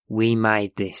We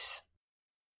made this.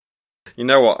 You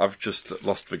know what? I've just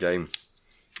lost the game.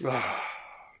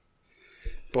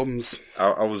 Bums.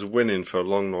 I was winning for a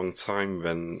long, long time,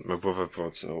 then my brother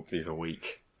brought it up the other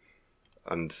week.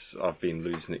 And I've been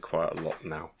losing it quite a lot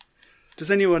now.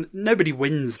 Nobody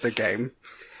wins the game.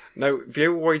 No, the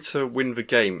only way to win the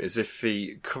game is if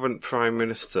the current Prime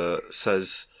Minister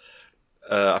says,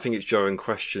 I think it's during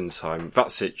question time,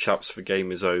 that's it, chaps, the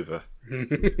game is over.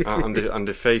 and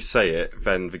if they say it,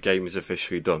 then the game is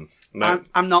officially done. No,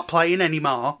 I'm not playing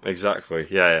anymore. Exactly,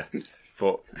 yeah.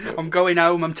 But I'm going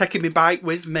home, I'm taking my bike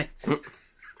with me.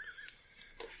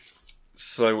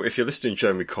 So if you're listening,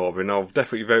 Jeremy Corbyn, I'll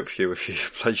definitely vote for you if you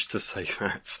pledge to say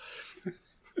that.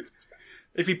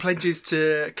 If he pledges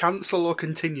to cancel or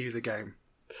continue the game.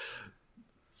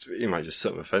 He might just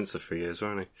sit on the fence for 3 years,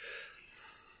 won't he?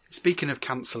 Speaking of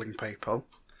cancelling people,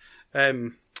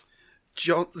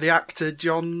 the actor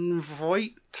John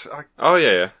Voight,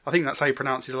 I think that's how you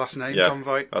pronounce his last name, yeah, John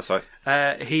Voight. That's right.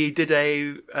 He did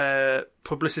a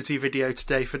publicity video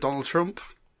today for Donald Trump.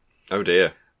 Oh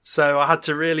dear. So I had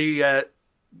to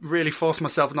really force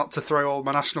myself not to throw all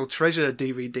my National Treasure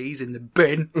DVDs in the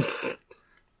bin.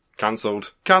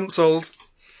 Cancelled.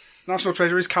 National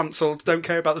Treasure is cancelled. Don't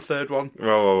care about the third one.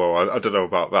 Whoa. I don't know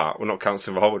about that. We're not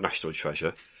cancelling the whole National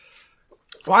Treasure.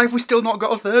 Why have we still not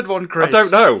got a third one, Chris? I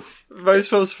don't know. Those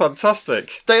films are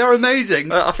fantastic. They are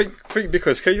amazing. I think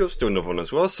Nicolas Cage wants to do another one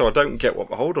as well, so I don't get what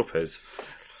the hold-up is.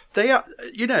 They are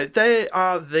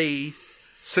the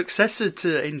successor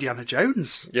to Indiana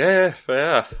Jones. Yeah, they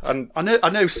are. And I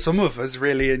know some of us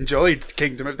really enjoyed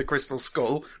Kingdom of the Crystal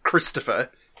Skull, Christopher.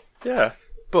 Yeah,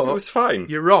 but it was fine.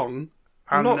 You're wrong.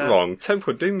 I'm not wrong.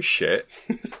 Temple of Doom shit.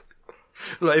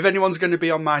 Look, if anyone's going to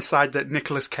be on my side that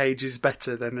Nicolas Cage is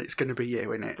better, then it's going to be you,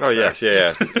 innit? Oh, so. Yes,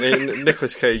 yeah.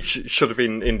 Nicolas Cage should have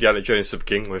been Indiana Jones to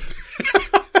begin with.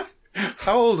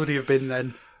 How old would he have been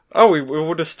then? Oh, he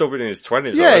would have still been in his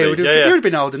 20s yeah, already. He would have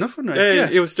been old enough, wouldn't he? Yeah,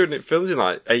 he was doing films in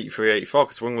like 83, 84,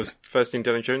 because when was first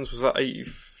Indiana Jones? Was that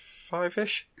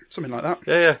 85-ish? Something like that.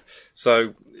 Yeah.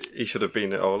 So he should have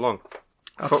been it all along.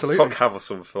 Absolutely. Fuck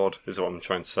Harrison Ford is what I'm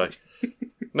trying to say.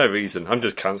 No reason. I'm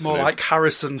just cancelling More like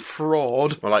Harrison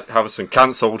Fraud. More like Harrison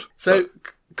cancelled. So,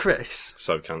 Chris.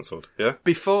 So cancelled, yeah?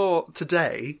 Before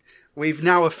today, we've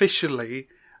now officially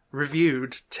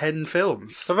reviewed 10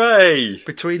 films. Hooray!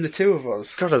 Between the two of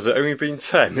us. God, has it only been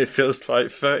 10? It feels like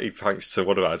 30 thanks to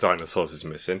one of our dinosaurs is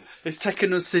missing. It's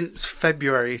taken us since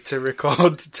February to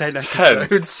record 10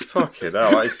 episodes. Fucking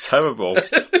hell, that is terrible.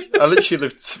 I literally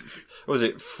lived... Was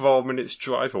it 4 minutes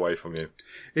drive away from you?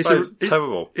 It's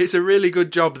terrible. It's a really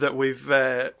good job that we've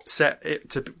set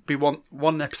it to be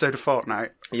one episode a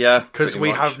fortnight. Yeah, because we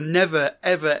have never,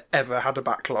 ever, ever had a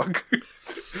backlog.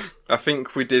 I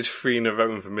think we did 3 in a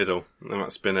row in the middle, and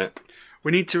that's been it.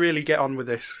 We need to really get on with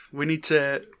this. We need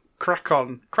to crack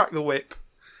the whip.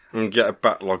 And get a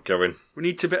backlog going. We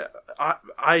need to be...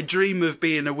 I dream of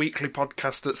being a weekly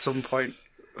podcast at some point.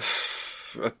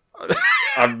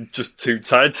 I'm just too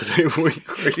tired to do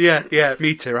weekly. Yeah,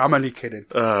 me too. I'm only kidding.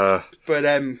 But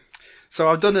so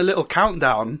I've done a little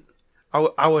countdown.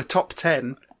 Our top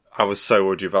 10. I was so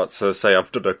worried you were about to say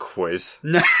I've done a quiz.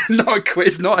 No, not a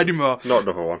quiz, not anymore. Not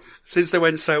another one. Since they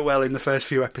went so well in the first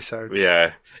few episodes.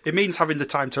 Yeah. It means having the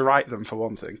time to write them, for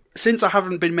one thing. Since I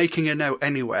haven't been making a note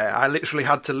anywhere, I literally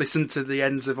had to listen to the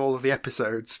ends of all of the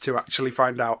episodes to actually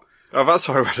find out. Oh, that's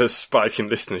why we had a spike in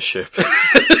listenership.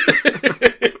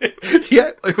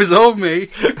 Yeah, it was all me.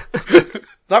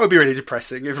 That would be really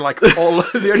depressing if,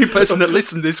 the only person that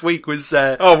listened this week was...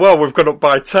 Oh, well, we've gone up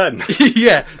by 10.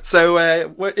 Yeah, so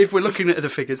if we're looking at the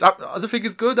figures... Are the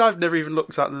figures good? I've never even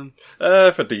looked at them.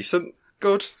 For decent.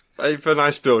 Good. For a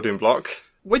nice building block.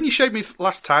 When you showed me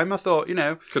last time, I thought,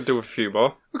 Could do with a few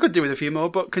more. We could do with a few more,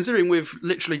 but considering we've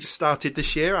literally just started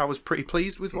this year, I was pretty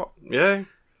pleased with what... Yeah.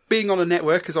 Being on a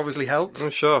network has obviously helped.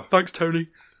 I'm sure. Thanks, Tony.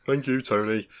 Thank you,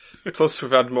 Tony. Plus,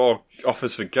 we've had more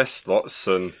offers for guest slots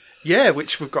and... Yeah,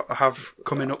 which we've got to have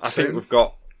coming up soon. I think we've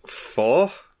got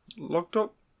 4 logged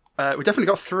up. We definitely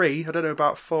got 3. I don't know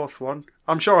about a 4th one.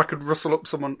 I'm sure I could rustle up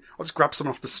someone. I'll just grab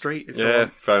someone off the street. Yeah,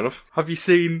 fair enough. Have you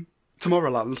seen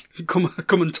Tomorrowland?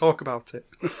 Come and talk about it.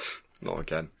 Not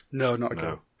again. No, not again.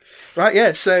 No. Right,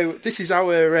 yeah, so this is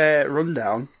our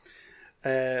rundown.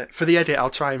 For the edit, I'll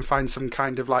try and find some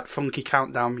kind of funky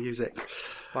countdown music.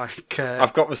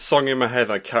 I've got the song in my head,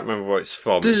 I can't remember what it's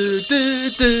from. That's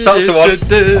the one!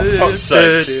 Oh, fuck's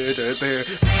sake.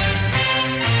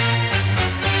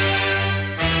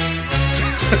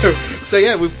 So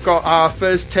yeah, we've got our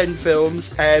first 10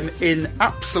 films in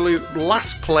absolute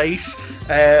last place.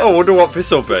 I wonder what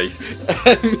this will be.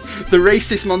 The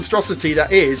racist monstrosity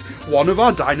that is one of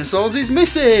our dinosaurs is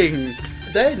missing.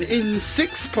 Then in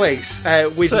 6th place,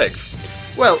 with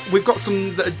Sixth? well, we've got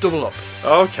some that are double up.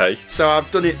 Oh, okay. So I've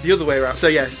done it the other way around. So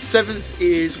yeah, 7th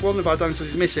is one of our dinosaurs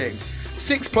is missing.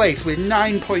 6th place with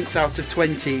 9 points out of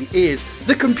 20 is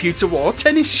the Computer War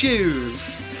tennis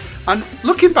shoes. And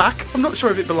looking back, I'm not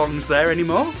sure if it belongs there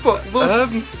anymore, but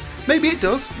maybe it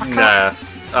does. I can't. Nah,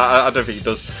 I don't think it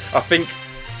does. I think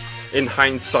in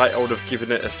hindsight, I would have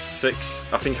given it a 6.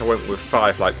 I think I went with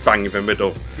 5, like bang in the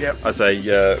middle, as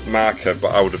a marker,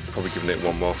 but I would have probably given it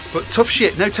one more. But tough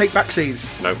shit, no take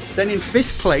backsies. No. Then in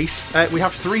 5th place, we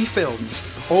have 3 films,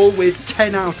 all with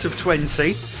 10 out of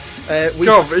 20.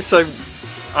 God, it's so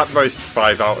at most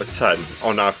 5 out of 10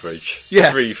 on average.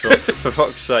 Yeah. 3 films, for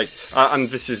fuck's sake. And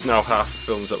this is now half the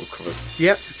films that we've covered.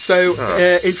 Yep. So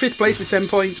in 5th place with 10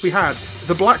 points, we had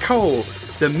The Black Hole,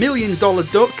 The $1 Million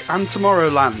Duck, and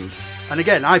Tomorrowland. And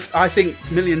again, I think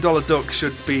 $1 Million Duck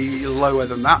should be lower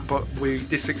than that, but we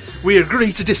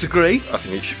agree to disagree. I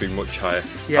think it should be much higher.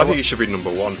 Yeah, I think it should be number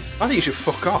 1. I think you should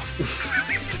fuck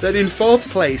off. Then in 4th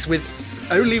place, with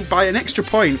only by an extra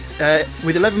point,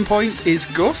 with 11 points, is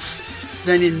Gus.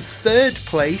 Then in 3rd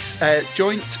place,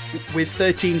 joint with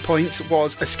 13 points,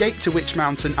 was Escape to Witch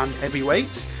Mountain and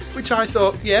Heavyweights, which I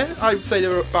thought, I'd say they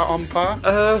were about on par.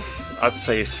 I'd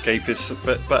say Escape is a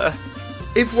bit better.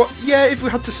 If we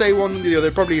had to say one or the other,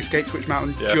 probably Escape to Witch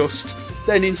Mountain, just.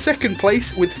 Then in 2nd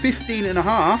place, with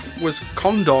 15.5, was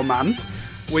Condor Man,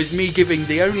 with me giving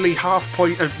the only half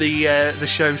point of the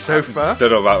show so far.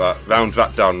 Don't know about that. Round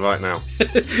that down right now.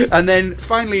 And then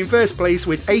finally in 1st place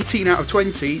with 18 out of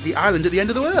 20, The Island at the End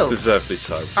of the World. Deservedly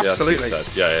so. Absolutely.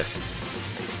 Yeah.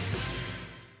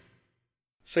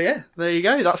 So yeah, there you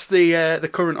go. That's the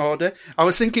current order. I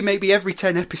was thinking maybe every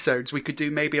 10 episodes we could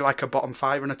do maybe like a bottom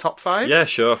 5 and a top 5. Yeah,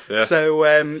 sure. Yeah. So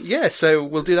so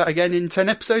we'll do that again in 10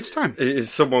 episodes time. Is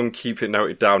someone keep it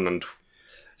noted down? And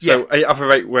so at the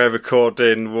rate we're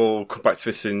recording, we'll come back to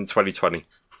this in 2020.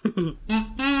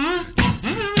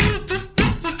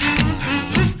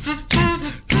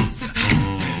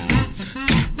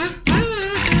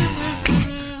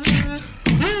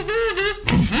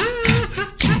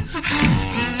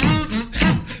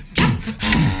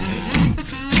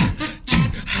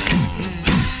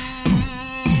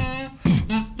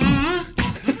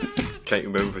 Can't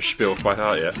remember the spiel by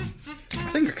heart yet. I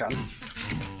think I can.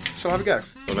 Shall I have a go?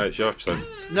 Oh no, it's your episode.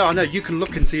 No, I know. You can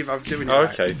look and see if I'm doing it Oh,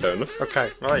 right. okay, fair enough. Okay.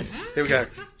 Right. Here we go.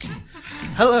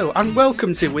 Hello and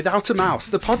welcome to Without a Mouse,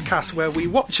 the podcast where we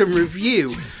watch and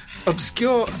review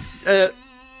obscure...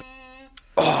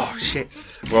 Oh, shit.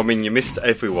 Well, I mean, you missed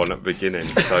everyone at the beginning,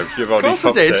 so you've already Of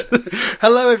course I fucked did. it.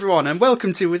 Hello everyone and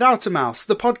welcome to Without a Mouse,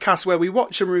 the podcast where we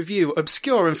watch and review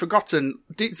obscure and forgotten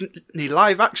Disney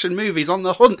live-action movies on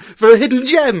the hunt for a hidden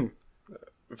gem.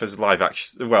 There's live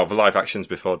action. Well, the live actions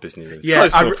before Disney movies. Yeah,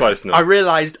 Close enough. I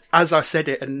realised as I said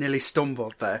it and nearly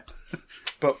stumbled there.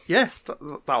 But yeah,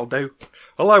 that'll do.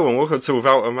 Hello and welcome to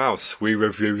Without a Mouse. We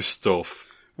review stuff.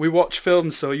 We watch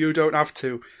films so you don't have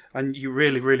to, and you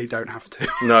really, really don't have to.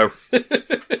 No.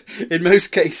 In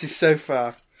most cases so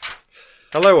far.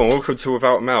 Hello and welcome to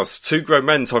Without a Mouse. 2 grown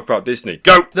men talk about Disney.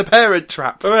 Go! The Parent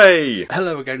Trap. Hooray!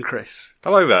 Hello again, Chris.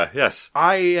 Hello there, yes.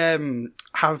 I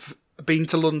have been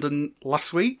to London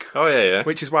last week. Oh, yeah.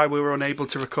 Which is why we were unable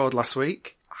to record last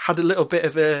week. Had a little bit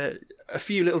of a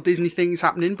few little Disney things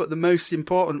happening, but the most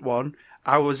important one,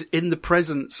 I was in the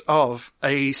presence of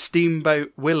a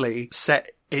Steamboat Willie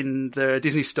set in the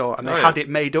Disney store, and they had it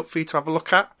made up for you to have a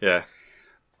look at. Yeah.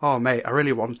 Oh, mate, I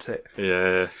really want it.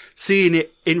 Yeah. Seeing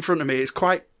it in front of me is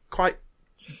quite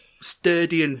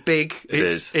sturdy and big. It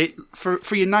is.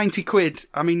 For your 90 quid,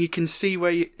 I mean, you can see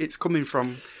where it's coming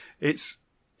from.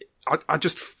 I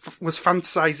just was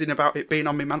fantasising about it being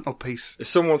on my mantelpiece. If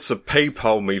someone wants to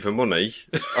PayPal me the money,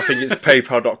 I think it's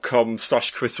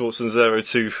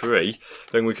paypal.com/ChrisWatson023,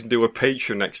 then we can do a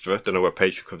Patreon extra. Don't know where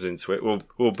Patreon comes into it.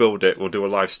 We'll build it. We'll do a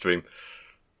live stream.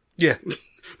 Yeah.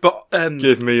 But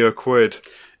give me a quid.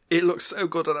 It looks so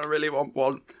good and I really want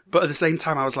one. But at the same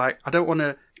time, I was like, I don't want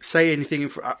to say anything.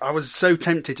 I was so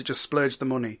tempted to just splurge the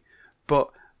money. But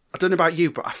I don't know about you,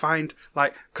 but I find,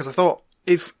 because I thought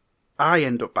if I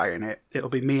end up buying it, it'll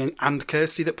be me and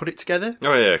Kirsty that put it together.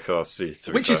 Oh yeah, of course.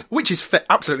 Which is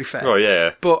absolutely fair. Oh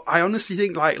yeah. But I honestly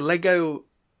think Lego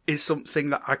is something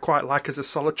that I quite like as a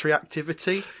solitary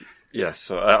activity.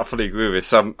 Yes, I fully agree with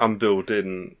this. I'm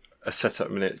building a setup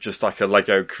minute, just like a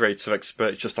Lego creative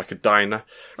expert, just like a diner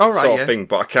All right, sort yeah. of thing.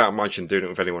 But I can't imagine doing it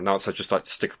with anyone else. I just like to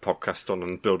stick a podcast on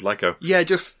and build Lego. Yeah,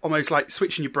 just almost like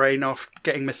switching your brain off,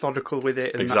 getting methodical with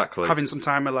it, and Exactly. having some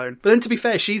time alone. But then, to be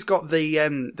fair, she's got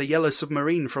the Yellow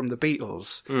Submarine from the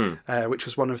Beatles, which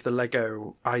was one of the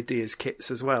Lego Ideas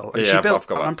kits as well. And Yeah, I've got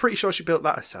that. I'm pretty sure she built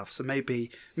that herself. So maybe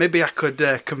I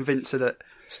could convince her that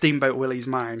Steamboat Willie's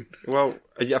mine. Well,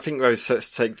 I think those sets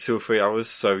take 2 or 3 hours,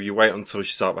 so you wait until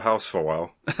she's out of the house for a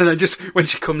while. And then just when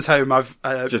she comes home, I've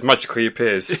Just magically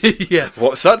appears. yeah.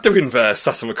 What's that doing there,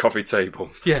 sat on a coffee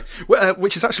table? Yeah,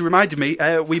 which has actually reminded me,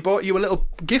 we bought you a little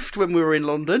gift when we were in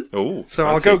London. Oh, So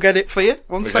fancy. I'll go get it for you.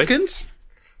 One Okay. second.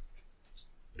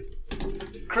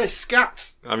 Chris,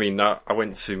 scat. I mean, I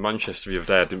went to Manchester the other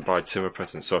day, I didn't buy Tim a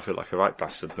present, so I feel like a right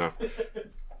bastard now.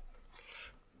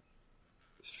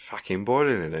 It's fucking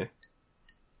boiling in here.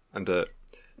 And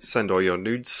send all your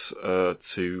nudes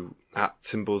to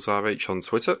 @TimblesRH on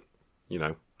Twitter. You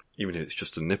know, even if it's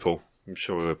just a nipple, I'm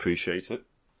sure we'll appreciate it.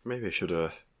 Maybe I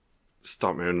should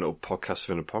start my own little podcast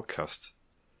within a podcast.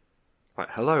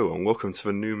 Like, hello and welcome to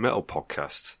the New Metal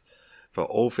Podcast for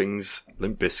all things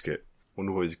Limp Bizkit.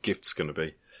 Wonder what his gift's going to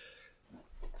be.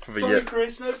 Sorry,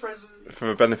 Chris, no present. For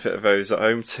the benefit of those at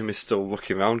home, Tim is still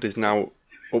looking around. He's now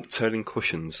upturning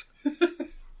cushions.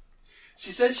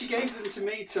 She says she gave them to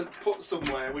me to put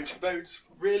somewhere, which bodes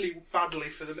really badly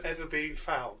for them ever being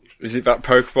found. Is it that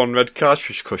Pokemon red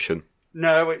cartridge cushion?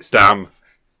 No, it's Damn. not.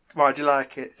 Why do you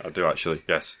like it? I do actually,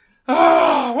 yes.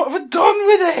 Oh, what have I done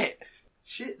with it?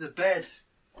 Shit the bed.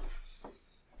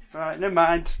 Right, never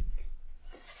mind.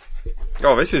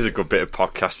 Oh, this is a good bit of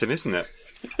podcasting, isn't it?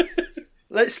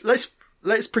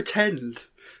 Let's pretend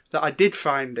that I did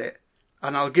find it,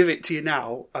 and I'll give it to you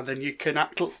now, and then you can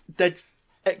act dead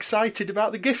excited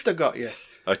about the gift I got you,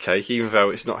 Okay, even though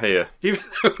it's not here. even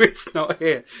though it's not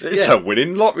here. It's a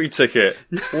winning lottery ticket.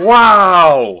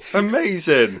 Wow!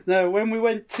 Amazing! No, when we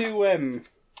went to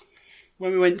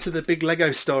the big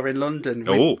Lego store in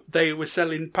London, they were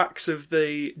selling packs of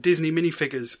the Disney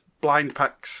minifigures, blind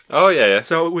packs. Oh, yeah.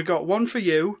 So we got one for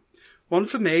you, one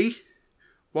for me,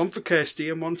 one for Kirsty,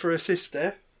 and one for her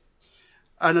sister.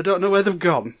 And I don't know where they've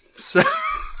gone.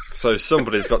 So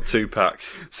somebody's got 2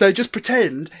 packs. So just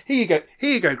pretend. Here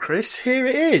you go, Chris. Here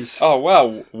it is. Oh,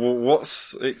 wow.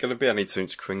 What's it going to be? I need something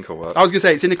to crinkle that. I was going to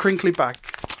say, it's in a crinkly bag.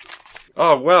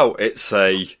 Oh, well, it's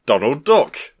a Donald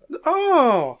Duck.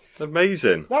 Oh,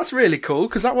 Amazing. that's really cool,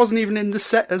 because that wasn't even in the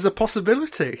set as a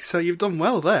possibility. So you've done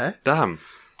well there. Damn.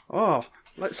 Oh,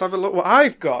 let's have a look what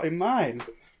I've got in mine.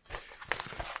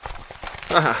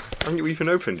 Haven't you even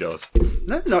opened yours?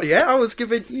 No, not yet. I was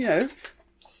giving,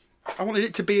 I wanted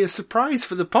it to be a surprise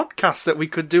for the podcast that we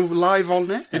could do live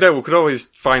on air. You know, we could always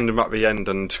find them at the end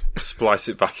and splice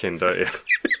it back in, don't you?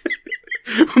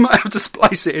 We might have to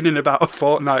splice it in about a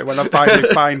fortnight when I finally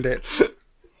find it.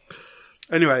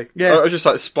 Anyway, yeah. I just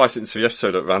like to splice it into the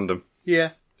episode at random.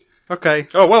 Yeah. Okay.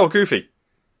 Oh, well, Goofy.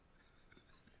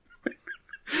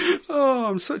 Oh,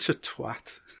 I'm such a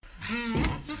twat.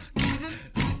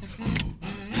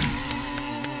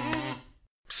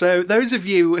 So, those of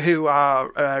you who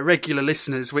are regular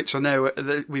listeners, which I know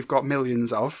that we've got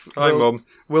millions of, Hi, Mum.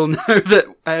 will know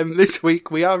that this week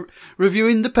we are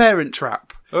reviewing The Parent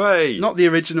Trap. Hooray! Not the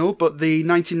original, but the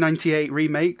 1998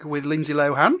 remake with Lindsay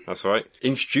Lohan. That's right.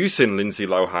 Introducing Lindsay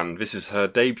Lohan. This is her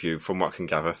debut, from what I can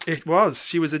gather. It was.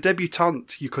 She was a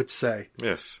debutante, you could say.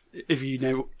 Yes. If you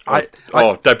know...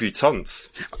 debutantes.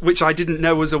 Which I didn't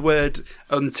know was a word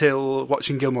until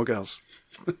watching Gilmore Girls.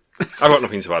 I've got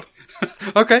nothing to add.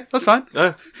 Okay, that's fine.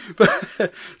 Yeah.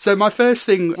 So my first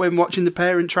thing when watching The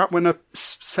Parent Trap, when I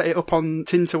set it up on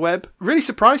Tinterweb, really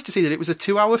surprised to see that it was a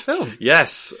 2-hour film.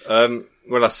 Yes.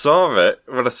 When I saw the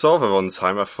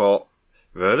runtime, I thought,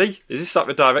 really? Is this like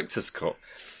the director's cut?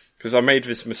 Because I made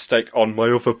this mistake on my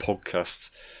other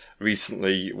podcast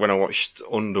recently when I watched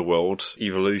Underworld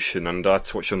Evolution, and I had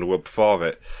to watch Underworld before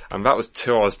it, and that was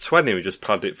 2 hours 20. We just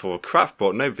padded it for crap,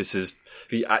 but no, this is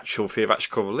the actual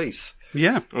theatrical release.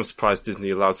 Yeah. I'm surprised Disney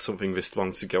allowed something this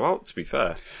long to go out, to be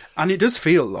fair. And it does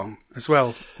feel long as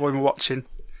well when we're watching.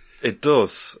 It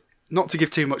does. Not to give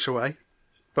too much away.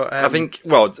 But I think,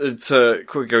 well, to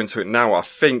quickly go into it now, I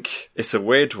think it's a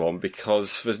weird one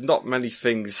because there's not many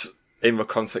things in the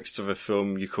context of a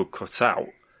film you could cut out,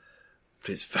 but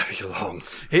it's very long.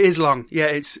 It is long. Yeah,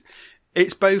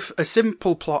 it's both a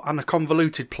simple plot and a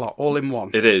convoluted plot all in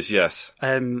one. It is, yes.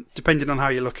 Depending on how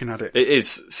you're looking at it. It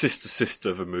is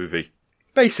sister the movie.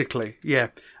 Basically, yeah.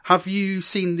 Have you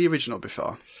seen the original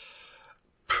before?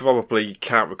 Probably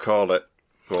can't recall it,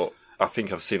 but I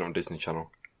think I've seen it on Disney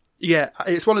Channel. Yeah,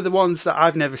 it's one of the ones that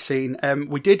I've never seen.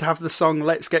 We did have the song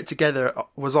Let's Get Together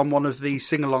was on one of the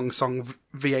sing-along song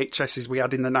VHSs we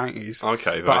had in the 90s.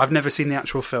 Okay, right. But I've never seen the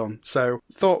actual film. So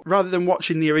thought rather than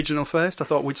watching the original first, I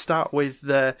thought we'd start with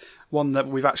the one that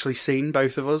we've actually seen,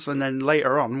 both of us, and then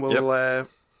later on we'll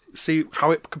see how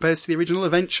it compares to the original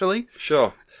eventually.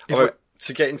 Sure.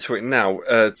 To get into it now,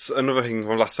 it's another thing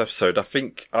from last episode.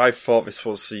 I thought this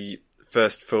was the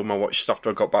first film I watched after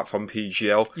I got back from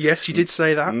PGL. Yes, you did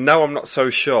say that. Now I'm not so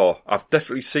sure. I've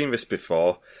definitely seen this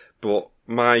before, but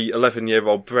my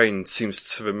 11-year-old brain seems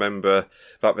to remember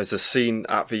that there's a scene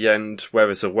at the end where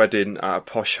there's a wedding at a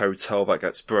posh hotel that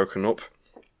gets broken up.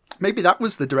 Maybe that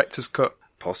was the director's cut.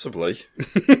 Possibly.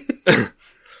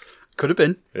 Could have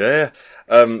been. Yeah.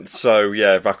 So,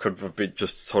 yeah, that could have been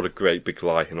just told a great big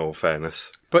lie, in all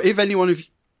fairness. But if anyone of you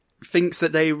thinks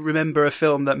that they remember a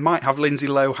film that might have Lindsay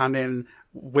Lohan in,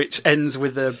 which ends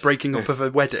with the breaking up of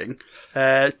a wedding,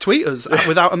 tweet us at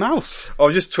Without a Mouse.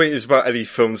 Or just tweet us about any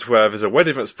films where there's a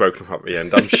wedding that's broken up at the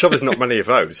end. I'm sure there's not many of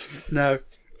those. No.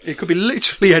 It could be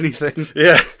literally anything.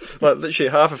 Yeah, like literally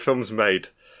half a film's made.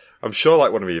 I'm sure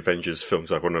like one of the Avengers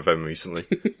films, I've one of them recently.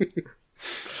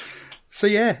 So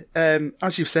yeah,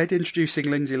 as you've said, introducing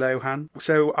Lindsay Lohan.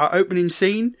 So our opening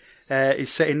scene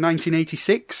is set in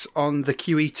 1986 on the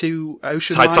QE2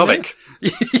 ocean Titanic.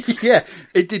 liner. Yeah,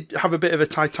 it did have a bit of a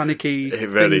Titanic-y It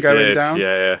really thing going did, down.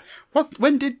 yeah.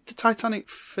 When did the Titanic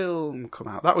film come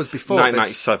out? That was before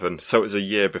 1997, so it was a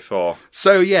year before.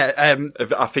 So yeah,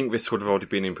 I think this would have already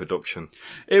been in production.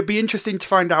 it would be interesting to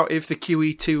find out if the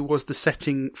QE2 was the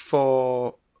setting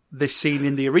for this scene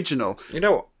in the original. You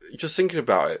know, just thinking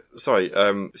about it, sorry,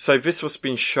 so this was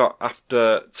being shot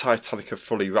after Titanic had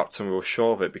fully wrapped and we were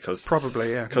sure of it because...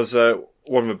 Probably, yeah. Because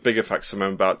one of the big effects I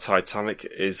remember about Titanic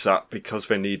is that because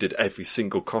they needed every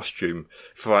single costume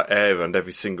for that era and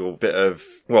every single bit of,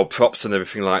 props and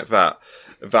everything like that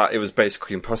it was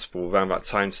basically impossible around that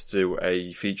time to do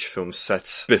a feature film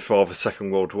set before the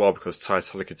Second World War because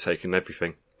Titanic had taken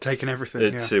everything. Taking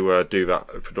everything, to do that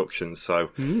production.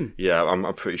 So, yeah,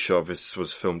 I'm pretty sure this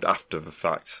was filmed after the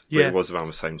fact. But it was around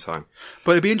the same time.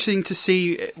 But it'd be interesting to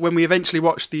see, when we eventually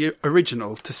watch the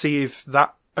original, to see if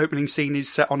that opening scene is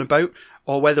set on a boat,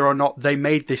 or whether or not they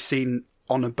made this scene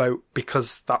on a boat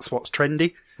because that's what's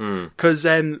trendy. Because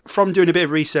from doing a bit of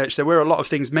research, there were a lot of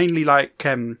things, mainly like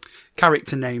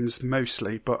character names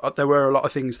mostly, but there were a lot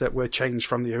of things that were changed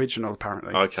from the original,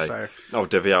 apparently. Okay. So.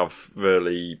 Do they have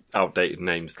really outdated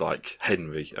names like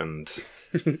Henry and...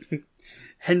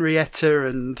 Henrietta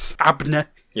and Abner.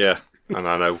 Yeah, and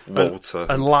I know Walter.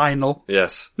 And Lionel.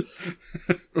 Yes.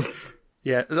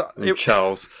 Yeah. And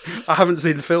Charles. I haven't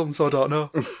seen the film, so I don't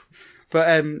know.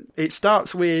 But it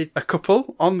starts with a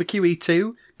couple on the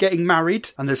QE2 getting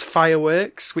married, and there's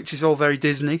fireworks, which is all very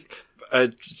Disney.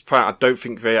 I don't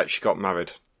think they actually got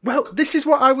married. Well, this is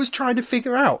what I was trying to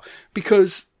figure out,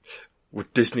 because...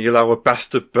 Would Disney allow a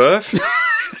bastard birth?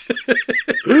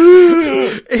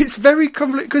 It's very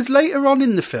complicated, because later on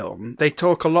in the film, they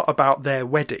talk a lot about their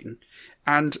wedding,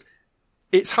 and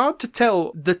it's hard to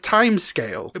tell the time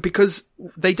scale, because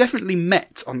they definitely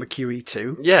met on the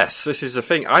QE2. Yes, this is the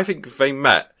thing. I think they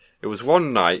met. It was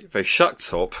one night, they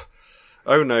shacked up.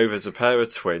 Oh no, there's a pair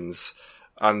of twins.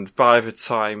 And by the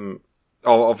time,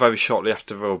 or very shortly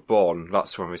after they were born,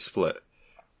 that's when we split.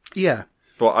 Yeah.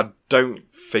 But I don't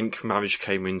think marriage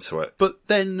came into it. But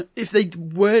then, if they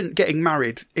weren't getting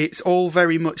married, it's all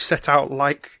very much set out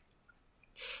like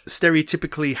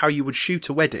stereotypically how you would shoot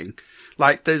a wedding.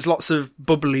 Like, there's lots of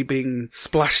bubbly being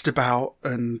splashed about,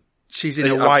 and she's in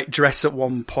a white dress at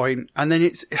one point, and then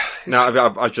it's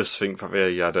no, I just think that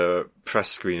they had a press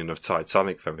screening of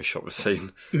Titanic when they shot the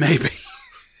scene. Maybe.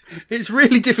 It's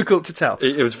really difficult to tell.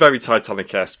 It was very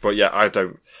Titanic-esque, but yeah,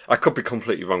 I could be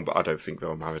completely wrong, but I don't think they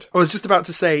were married. I was just about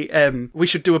to say, we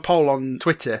should do a poll on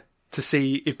Twitter to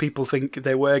see if people think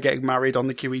they were getting married on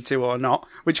the QE2 or not,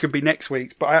 which could be next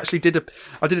week. But I actually did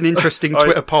an interesting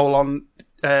Twitter poll on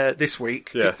this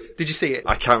week. Yeah. Did you see it?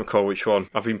 I can't recall which one.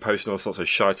 I've been posting all sorts of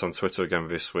shite on Twitter again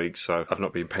this week, so I've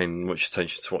not been paying much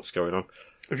attention to what's going on.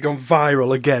 Have you gone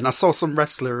viral again? I saw some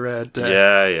wrestler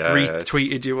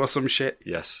retweeted you or some shit.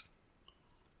 Yes.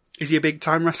 Is he a big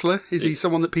time wrestler? Is he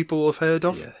someone that people have heard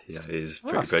of? Yeah, he's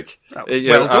pretty big.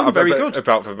 Well done, very good.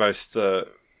 About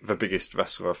the biggest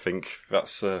wrestler, I think.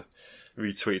 That's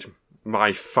retweet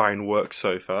my fine work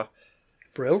so far.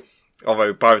 Brill.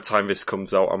 Although by the time this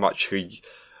comes out, I'm actually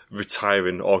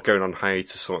retiring or going on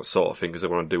hiatus sort of thing because I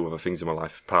want to do other things in my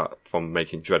life apart from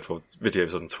making dreadful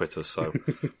videos on Twitter. So,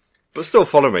 but still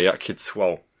follow me at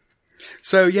KidSwell.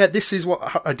 So yeah, this is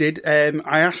what I did.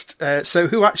 I asked, so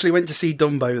who actually went to see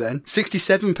Dumbo then?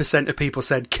 67% of people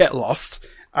said Get Lost,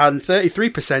 And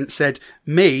 33% said,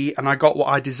 me, and I got what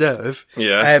I deserve.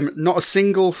 Yeah. Not a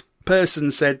single person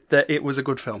said that it was a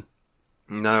good film.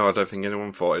 No, I don't think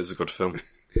anyone thought it was a good film.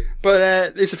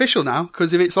 But it's official now,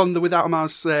 because if it's on the Without a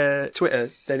Mouse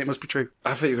Twitter, then it must be true.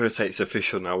 I think you're going to say it's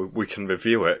official now. We can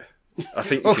review it. I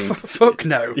think Oh, you can... fuck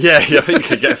no. Yeah, I think you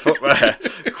can get a foot there,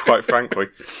 quite frankly.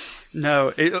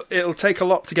 No, it'll take a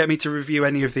lot to get me to review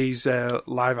any of these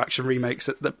live-action remakes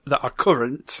that are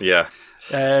current. Yeah.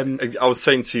 Um, I was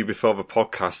saying to you before the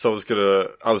podcast,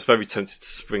 I was very tempted to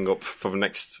spring up for the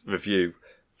next review,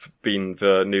 being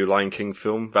the new Lion King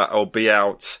film. That'll be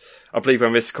out, I believe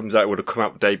when this comes out, it would have come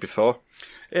out the day before.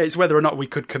 it's whether or not we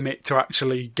could commit to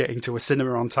actually getting to a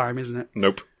cinema on time, isn't it?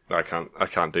 Nope. I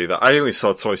can't do that. I only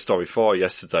saw Toy Story 4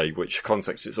 yesterday, which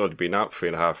context it's already been out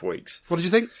 3.5 weeks. What did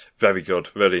you think? Very good.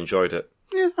 Really enjoyed it.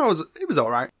 Yeah, it was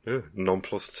alright. Yeah,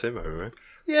 non-plus Tim over it.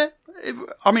 Yeah,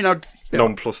 I'd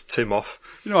Non-plus Tim off.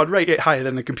 I'd rate it higher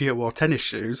than the Computer Wore tennis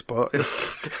shoes, but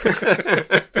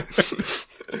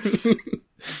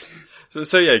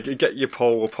So yeah, get your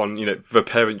poll up on the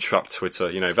Parent Trap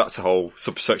Twitter. That's a whole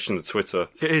subsection of Twitter.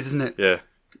 it is, isn't it? Yeah.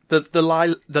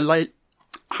 The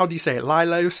how do you say it?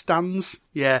 Lilo stands?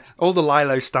 Yeah, all the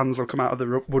Lilo stands will come out of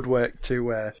the woodwork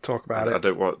to talk about I it.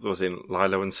 don't what was in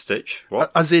Lilo and Stitch.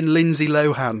 What? As in Lindsay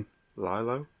Lohan.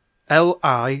 Lilo?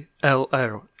 Lilo.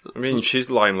 I mean, she's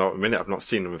lying low at the minute. I've not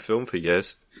seen her in a film for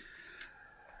years.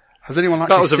 Has anyone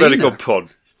actually That was a seen very her? good pun.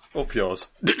 Up yours.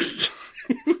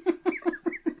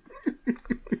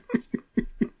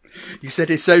 You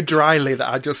said it so dryly that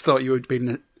I just thought you had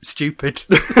been stupid.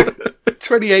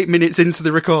 28 minutes into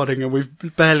the recording and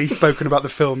we've barely spoken about the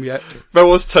film yet. There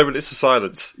was 10 minutes of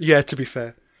silence. Yeah, to be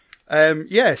fair.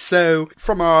 So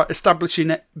from our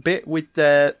establishing bit with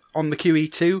on the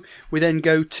QE2, we then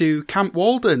go to Camp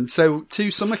Walden. So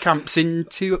 2 summer camps in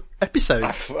 2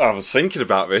 episodes. I was thinking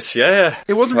about this, yeah.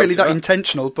 It wasn't really Fancy that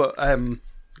intentional, but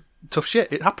tough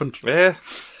shit, it happened. Yeah.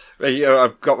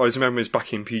 I've got those memories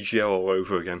back in PGL all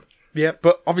over again. Yeah,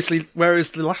 but obviously,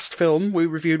 whereas the last film we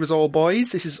reviewed was all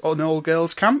boys, this is an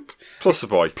all-girls camp. Plus a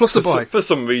boy. Plus a boy. For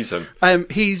some reason.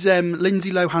 He's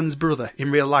Lindsay Lohan's brother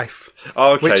in real life.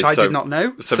 Oh, okay. Which I did not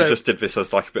know. So we just did this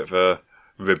as like a bit of a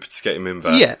rib to get him in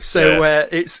there. Yeah, so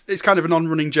it's kind of an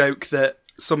on-running joke that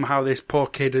somehow this poor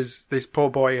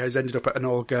boy has ended up at an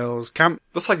all-girls camp.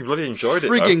 Looks like he bloody enjoyed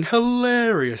it, Frigging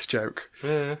hilarious joke.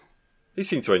 Yeah. He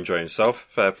seemed to enjoy himself.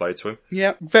 Fair play to him.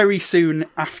 Yeah, very soon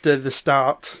after the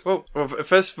start. Well,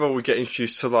 first of all, we get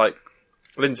introduced to,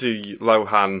 Lindsay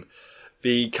Lohan,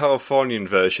 the Californian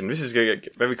version. This is going to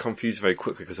get very confused very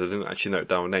quickly because I didn't actually note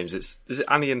down names. Is it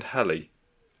Annie and Hallie?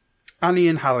 Annie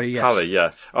and Hallie, yes. Hallie,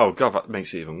 yeah. Oh, God, that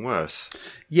makes it even worse.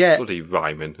 Yeah. Bloody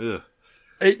rhyming. Ugh.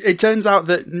 It turns out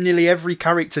that nearly every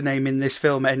character name in this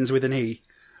film ends with an E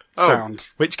sound,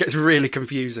 which gets really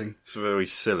confusing. It's very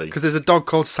silly. Because there's a dog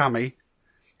called Sammy,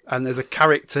 and there's a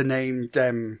character named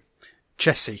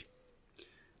Chessie.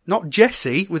 Not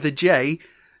Jessie with a J,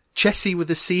 Chessie with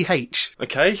a CH.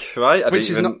 Okay, right. I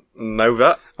didn't even know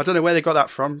that. I don't know where they got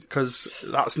that from, because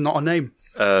that's not a name.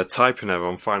 Typing error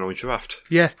on Final Draft.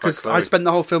 Yeah, because I spent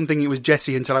the whole film thinking it was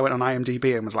Jessie until I went on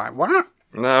IMDb and was like, what?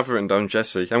 No, I've written down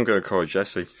Jessie. I'm going to call her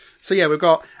Jessie. So yeah, we've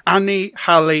got Annie,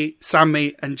 Hallie,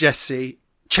 Sammy, and Chessie,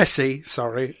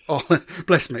 sorry. Oh,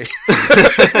 bless me.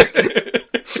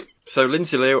 So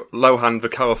Lindsay Lohan, the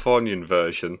Californian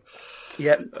version.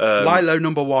 Yeah, Lilo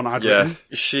number 1, I'd written.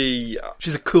 She's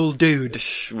a cool dude.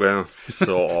 Well,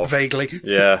 sort of. Vaguely.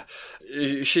 Yeah.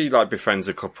 She, befriends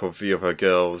a couple of the other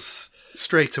girls.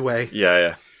 Straight away.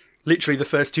 Yeah. Literally the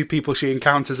first 2 people she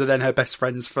encounters are then her best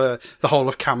friends for the whole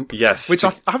of camp. Yes. Which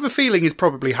I have a feeling is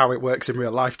probably how it works in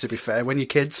real life, to be fair, when you're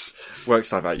kids.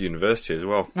 Works like that at university as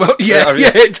well. Well, yeah,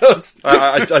 it does.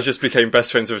 I just became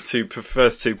best friends with the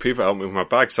first 2 people that helped me with my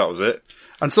bags, that was it.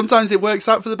 And sometimes it works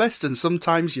out for the best, and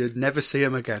sometimes you never see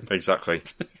them again. Exactly.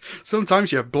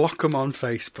 Sometimes you block them on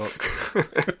Facebook.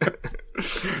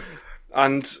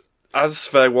 And as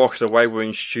they're walking away, we're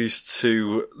introduced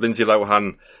to Lindsay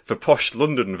Lohan, the posh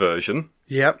London version.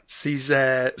 Yep. She's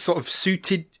sort of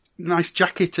suited, nice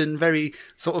jacket and very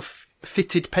sort of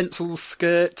fitted pencil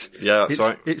skirt. Yeah, that's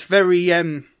right. It's very...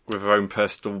 with her own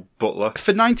personal butler.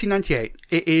 For 1998,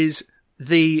 it is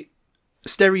the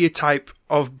stereotype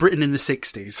of Britain in the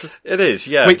 60s. It is,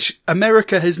 yeah. Which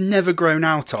America has never grown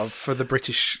out of for the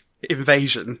British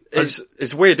invasion.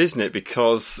 It's weird, isn't it?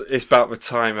 Because it's about the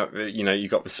time, you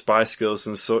got the Spice Girls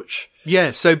and such.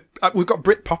 Yeah, so we've got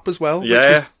Britpop as well, yeah.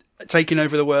 Which was taking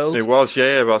over the world. It was,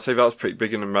 yeah, but I'd say that was pretty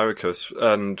big in America.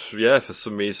 And yeah, for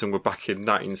some reason we're back in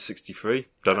 1963.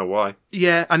 Don't know why.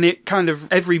 Yeah, and it kind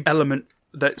of, every element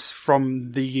that's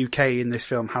from the UK in this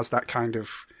film has that kind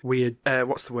of weird,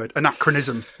 what's the word?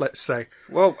 Anachronism, let's say.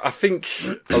 Well, I think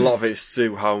a lot of it's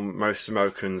due how most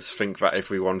Americans think that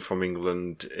everyone from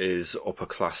England is upper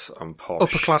class and posh.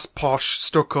 Upper class, posh,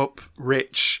 stuck up,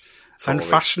 rich, Tory. and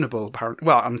fashionable, apparently.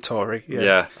 Well, and Tory, yeah.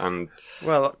 Yeah, and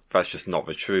Well, that's just not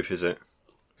the truth, is it?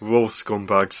 We're all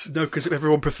scumbags. no, because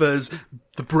everyone prefers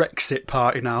the Brexit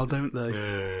party now, don't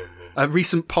they? A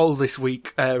recent poll this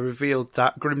week revealed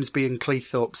that Grimsby and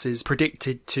Cleethorpes is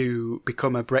predicted to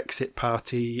become a Brexit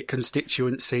party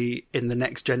constituency in the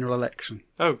next general election.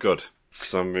 Oh, good.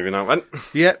 So I'm moving out then.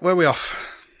 Yeah, where are we off?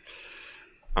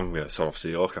 I'm going to sort off to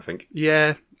York, I think.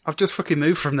 Yeah, I've just fucking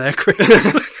moved from there,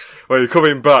 Chris. Well, you're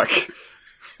coming back.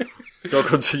 Got to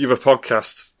continue the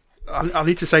podcast. I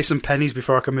need to save some pennies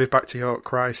before I can move back to York,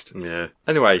 Christ. Yeah.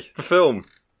 Anyway, the film.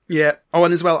 Yeah. Oh,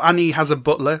 and as well, Annie has a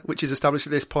butler, which is established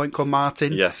at this point, called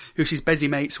Martin. Yes. Who she's busy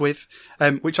mates with,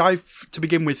 which I, to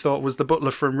begin with, thought was the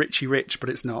butler from Richie Rich, but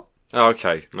it's not. Oh,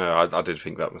 okay. No, I did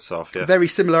think that myself, yeah. Very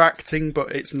similar acting,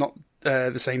 but it's not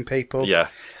the same people. Yeah.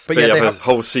 But yeah, yeah, they they have have... a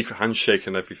whole secret handshake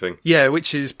and everything. Yeah,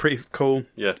 which is pretty cool.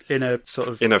 Yeah. In a sort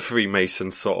of... In a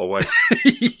Freemason sort of way.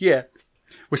 Yeah.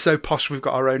 We're so posh we've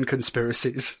got our own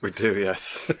conspiracies. We do,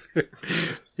 yes.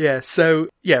 Yeah, so,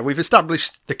 yeah, we've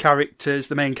established the characters,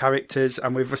 the main characters,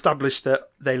 and we've established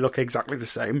that they look exactly the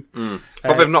same.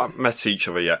 But they've not met each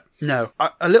other yet. No.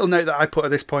 A little note that I put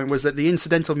at this point was that the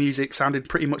incidental music sounded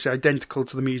pretty much identical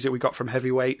to the music we got from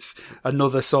Heavyweights,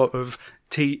 another sort of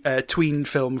tween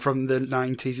film from the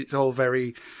 90s. It's all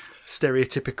very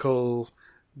stereotypical...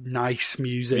 nice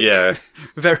music. Yeah.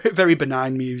 Very, very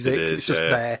benign music. It is, it's just yeah.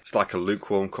 there. It's like a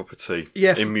lukewarm cup of tea.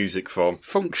 Yeah. In music form.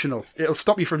 Functional. It'll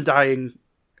stop you from dying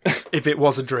if it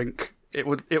was a drink. It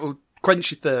will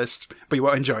quench your thirst, but you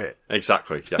won't enjoy it.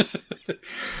 Exactly, yes.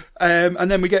 And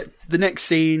then we get the next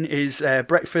scene is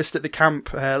breakfast at the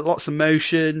camp. Lots of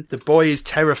motion. The boy is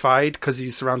terrified because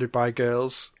he's surrounded by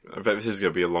girls. I bet this is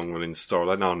going to be a long-running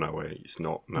story. No, it's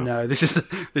not. No, this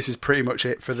is pretty much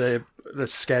it for the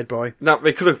scared boy. Now,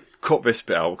 they could have cut this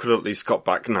bit out. We could have at least got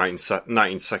back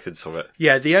 19 seconds of it.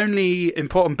 Yeah, the only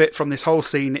important bit from this whole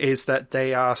scene is that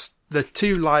the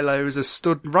two Lilos are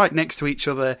stood right next to each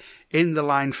other in the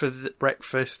line for the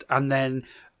breakfast, and then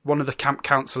one of the camp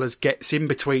counsellors gets in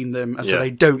between them, and so they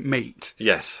don't meet.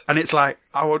 Yes. And it's like,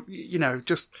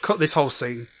 just cut this whole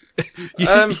scene.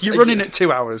 You're running at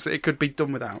 2 hours. It could be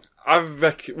done without.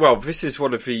 Well, this is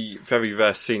one of the very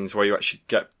rare scenes where you actually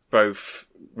get both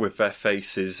with their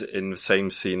faces in the same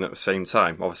scene at the same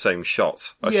time, or the same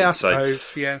shot, I should say. I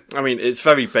suppose, yeah. I mean, it's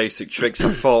very basic tricks.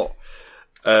 I thought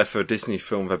for a Disney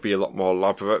film they'd be a lot more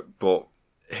elaborate, but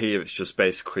here it's just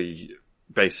basically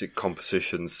basic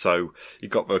compositions. So you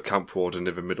got the camp warden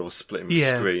in the middle splitting the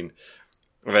screen.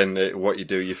 And then what you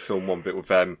do, you film one bit with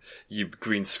them, you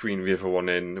green screen the other one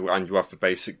in, and you have the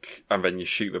basic, and then you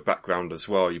shoot the background as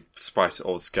well. You spice it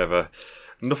all together.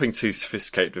 Nothing too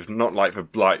sophisticated, not like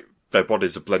their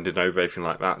bodies are blending over, anything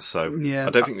like that. So I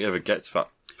don't think they ever get to that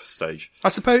stage. I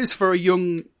suppose for a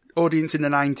young audience in the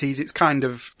 90s, it's kind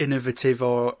of innovative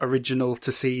or original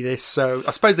to see this. So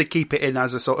I suppose they keep it in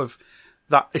as a sort of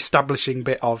that establishing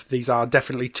bit of these are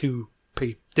definitely two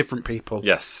different people.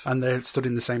 Yes. And they're stood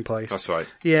in the same place. That's right.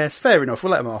 Yes, fair enough.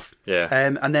 We'll let them off. Yeah.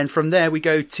 And then from there we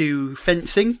go to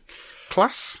fencing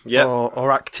class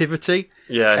or activity.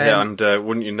 Yeah, and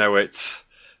wouldn't you know it,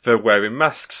 they're wearing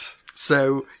masks.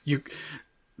 So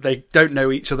they don't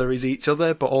know each other as each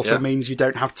other, but also means you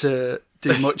don't have to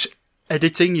do much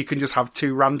editing. You can just have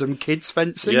two random kids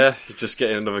fencing. Yeah, you're just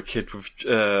getting another kid with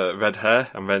red hair,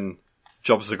 and then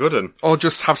jobs are good. Or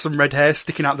just have some red hair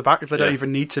sticking out the back if they don't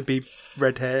even need to be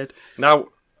red-haired. Now,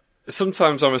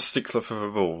 sometimes I'm a stickler for the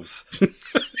rules,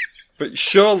 but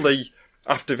surely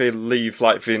after they leave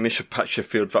like the initial patch of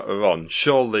field that we're on,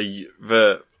 surely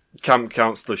the camp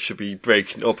counsellor should be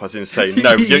breaking up, as in saying,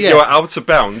 no, you're out of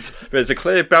bounds. There's a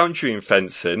clear boundary in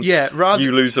fencing. Yeah,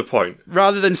 you lose a point.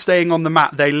 Rather than staying on the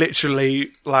mat, they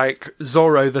literally, like,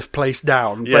 Zorro the place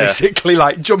down, basically,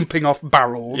 like, jumping off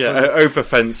barrels. Yeah, over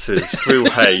fences, through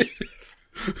hay.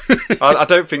 I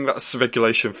don't think that's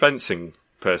regulation fencing,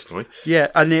 personally. Yeah,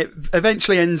 and it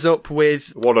eventually ends up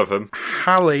with... one of them.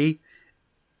 Hallie.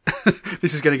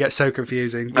 This is going to get so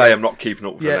confusing. I am not keeping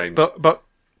up with the names. But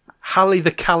Hallie the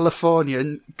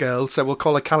Californian girl, so we'll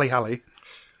call her Callie Hallie.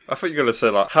 I thought you were going to say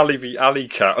like Hallie the Alley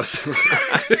Cat or something.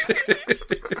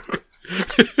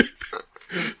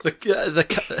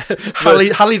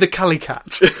 Hallie the Callie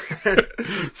Cat.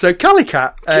 So Callie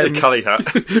Cat. Callie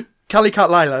Hat. Callie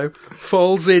Cat Lilo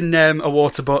falls in a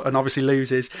water butt and obviously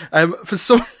loses. For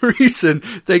some reason,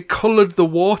 they coloured the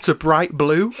water bright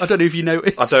blue. I don't know if you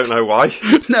noticed. I don't know why.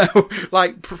 No,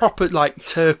 like proper like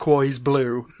turquoise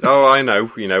blue. Oh, I know.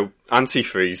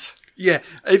 Antifreeze. Yeah,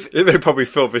 They probably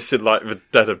filmed this in like the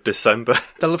dead of December.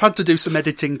 they'll have had to do some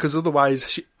editing because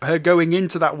otherwise her going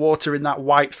into that water in that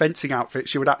white fencing outfit,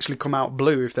 she would actually come out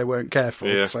blue if they weren't careful.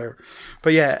 Yeah. So,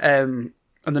 but yeah,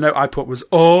 and the note I put was,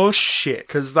 oh shit,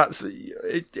 because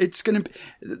it's going to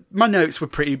be... My notes were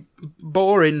pretty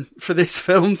boring for this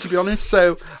film, to be honest,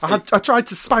 so I tried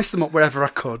to spice them up wherever I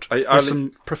could with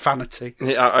some profanity.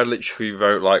 I literally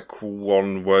wrote like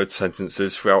one-word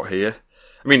sentences throughout here.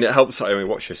 I mean, it helps that I only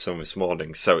watched this film this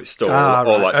morning, so it's still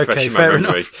all like fresh in my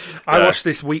memory. Enough. I watched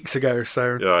this weeks ago,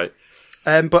 so... Right.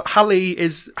 But Callie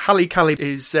is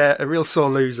a real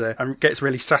sore loser and gets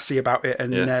really sassy about it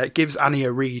and gives Annie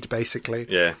a read, basically.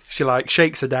 Yeah. She like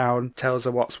shakes her down, tells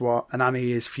her what's what, and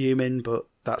Annie is fuming, but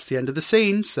that's the end of the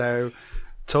scene, so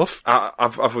tough.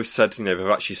 I've always said, they've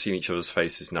actually seen each other's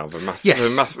faces now. The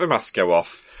masks go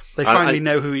off. They finally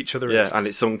know who each other is. Yeah, and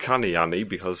it's uncanny, Annie,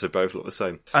 because they both look the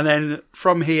same. And then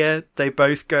from here, they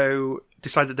both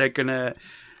decide that they're going to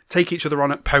take each other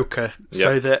on at poker,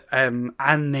 so that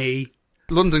Annie...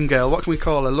 London girl, what can we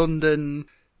call her? London,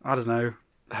 I don't know.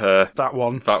 Her. That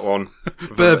one.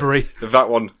 Burberry. That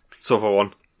one. Silver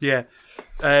one. Yeah.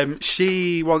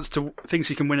 She thinks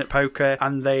she can win at poker,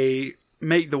 and they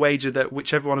make the wager that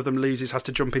whichever one of them loses has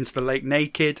to jump into the lake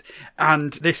naked.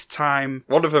 And this time...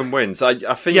 One of them wins. I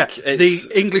think it's...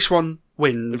 the English one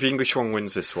wins. The English one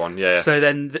wins this one, yeah. So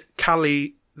then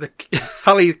Callie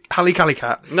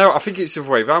Cat. No, I think it's the other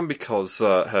way around because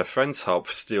her friends help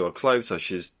steal her clothes as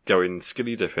she's going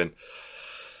skinny dipping.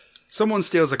 Someone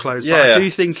steals her clothes, but I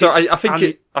do think so. I think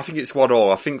it's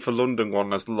 1-1. I think the London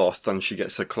one has lost and she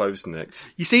gets her clothes nicked.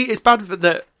 You see, it's bad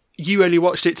that you only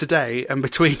watched it today, and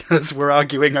between us we're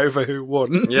arguing over who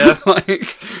won. Yeah,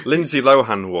 Lindsay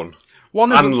Lohan won.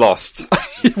 One of them lost,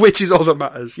 which is all that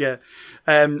matters. Yeah.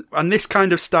 And this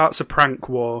kind of starts a prank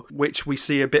war, which we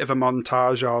see a bit of a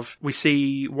montage of. We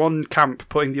see one camp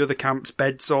putting the other camp's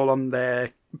beds all on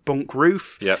their bunk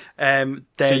roof. Yeah.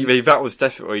 That was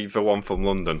definitely the one from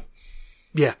London.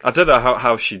 Yeah. I don't know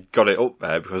how she got it up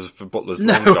there because the butler's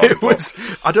long gone.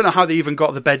 I don't know how they even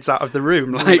got the beds out of the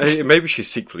room. Maybe she's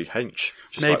secretly hench.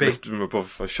 Just maybe. Lifting them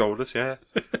above her shoulders, yeah.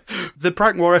 The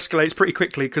prank war escalates pretty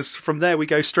quickly because from there we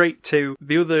go straight to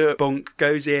the other bunk,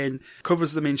 goes in,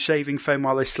 covers them in shaving foam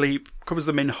while they sleep, covers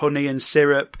them in honey and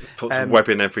syrup. Puts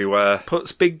webbing everywhere.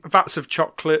 Puts big vats of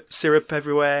chocolate syrup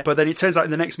everywhere. But then it turns out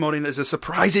in the next morning there's a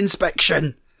surprise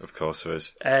inspection. Of course there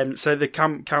is. So the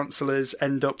camp counsellors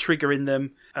end up triggering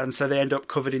them, and so they end up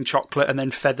covered in chocolate, and then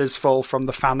feathers fall from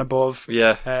the fan above.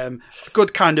 Yeah.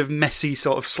 Good kind of messy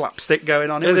sort of slapstick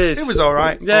going on. It was all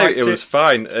right. Yeah, it was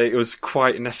fine. It was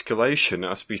quite an escalation,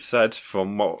 as we said,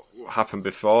 from what happened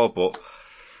before, but...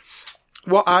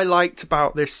 What I liked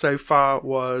about this so far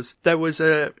was there was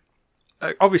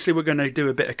obviously we're going to do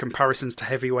a bit of comparisons to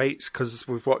Heavyweights, because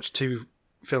we've watched two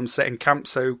films set in camp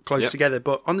so close together,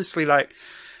 but honestly,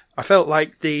 I felt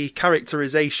like the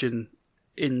characterization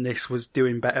in this was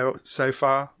doing better so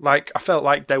far. I felt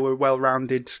like there were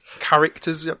well-rounded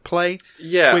characters at play.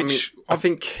 Yeah, I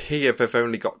think here they've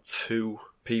only got two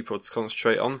people to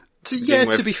concentrate on.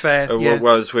 To be fair.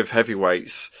 Whereas with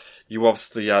Heavyweights, you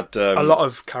obviously had... a lot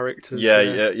of characters.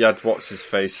 Yeah, you had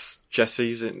What's-His-Face,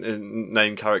 Jesse's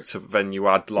name character, but then you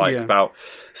had about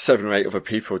 7 or 8 other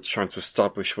people trying to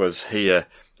establish was here.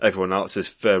 Everyone else is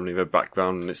firmly in the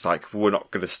background, and it's like, we're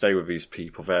not going to stay with these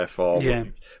people, therefore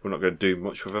we're not going to do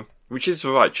much with them. Which is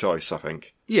the right choice, I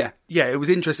think. Yeah, it was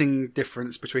an interesting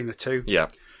difference between the two. Yeah.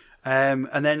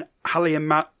 And then Hallie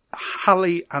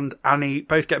and Annie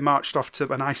both get marched off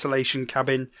to an isolation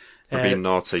cabin. For being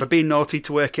naughty. For being naughty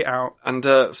to work it out. And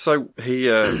so he,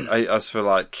 as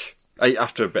for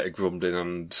after a bit of grumbling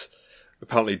and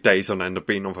apparently days on end of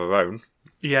being on their own.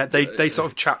 Yeah, they sort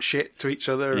of chat shit to each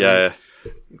other. Yeah.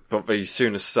 But they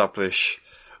soon establish,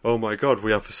 oh my god,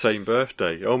 we have the same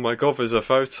birthday. Oh my god, there's a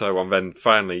photo. And then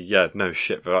finally, no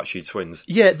shit, they're actually twins.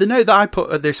 Yeah, the note that I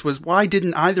put at this was, why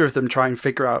didn't either of them try and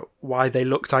figure out why they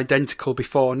looked identical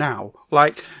before now?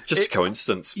 Just a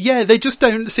coincidence. Yeah, they just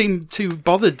don't seem too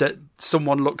bothered that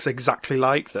someone looks exactly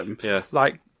like them. Yeah.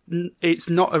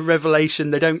 It's not a revelation.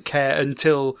 They don't care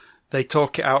until they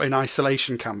talk it out in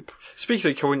isolation camp. Speaking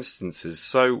of coincidences,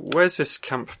 so where's this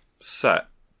camp set?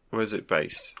 Where is it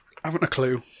based? I haven't a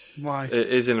clue. Why? It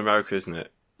is in America, isn't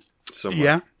it? Somewhere.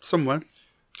 Yeah, somewhere.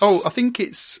 Oh, I think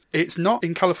it's not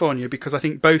in California because I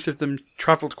think both of them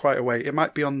travelled quite a way. It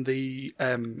might be on the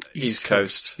East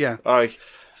Coast. Yeah.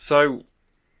 So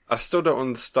I still don't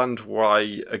understand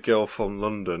why a girl from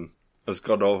London has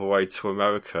gone all the way to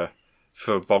America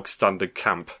for a bog standard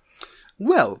camp.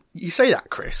 Well, you say that,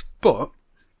 Chris, but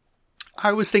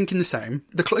I was thinking the same.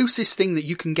 The closest thing that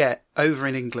you can get over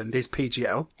in England is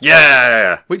PGL.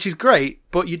 Yeah! Which is great,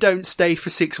 but you don't stay for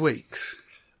 6 weeks.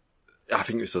 I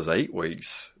think this was 8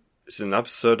 weeks. It's an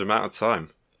absurd amount of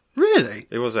time. Really?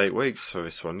 It was 8 weeks for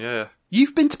this one, yeah.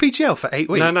 You've been to PGL for 8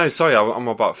 weeks? No, sorry, I'm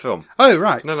about film. Oh,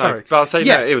 right, No, sorry. but I'll say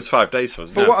Yeah. no, it was 5 days for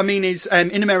us. But what I mean is,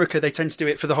 in America, they tend to do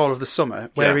it for the whole of the summer,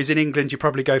 whereas in England, you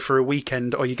probably go for a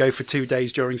weekend or you go for 2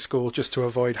 days during school just to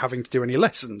avoid having to do any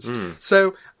lessons.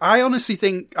 So I honestly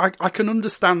think I can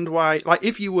understand why, like,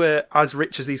 if you were as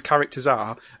rich as these characters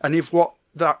are, and if what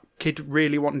that kid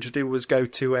really wanted to do was go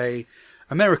to a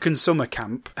American summer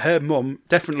camp, her mum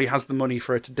definitely has the money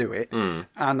for her to do it.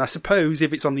 And I suppose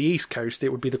if it's on the East Coast, it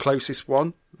would be the closest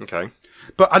one. Okay.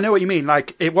 But I know what you mean.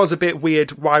 Like, it was a bit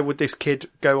weird. Why would this kid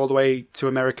go all the way to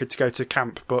America to go to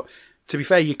camp? But to be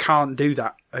fair, you can't do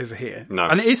that over here. No.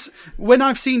 And it is, when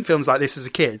I've seen films like this as a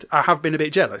kid, I have been a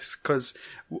bit jealous because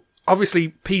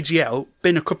obviously PGL,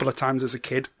 been a couple of times as a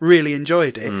kid, really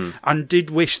enjoyed it and did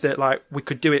wish that, like, we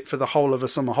could do it for the whole of a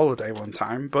summer holiday one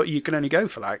time, but you can only go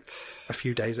for, like, a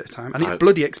few days at a time. And it's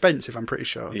bloody expensive, I'm pretty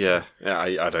sure. Yeah,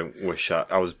 I don't wish that.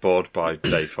 I was bored by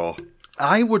day 4.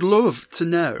 I would love to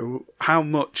know how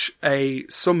much a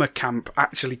summer camp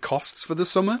actually costs for the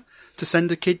summer to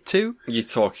send a kid to. You're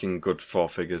talking good 4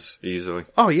 figures, easily.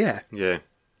 Oh, yeah. Yeah.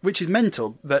 Which is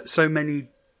mental that so many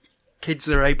kids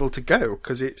are able to go,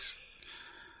 because it's...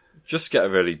 Just get a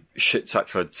really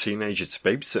shit-tacular teenager to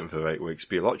babysit him for 8 weeks.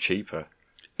 Be a lot cheaper.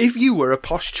 If you were a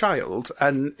posh child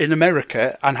and in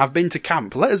America and have been to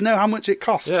camp, let us know how much it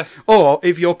costs. Yeah. Or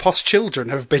if your posh children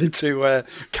have been to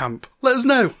camp, let us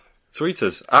know. Tweet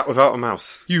us, at Without a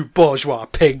Mouse. You bourgeois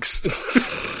pigs.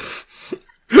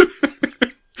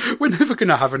 We're never going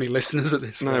to have any listeners at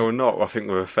this point. No, we're not. I think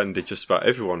we've offended just about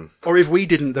everyone. Or if we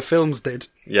didn't, the films did.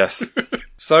 Yes.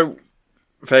 So,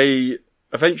 they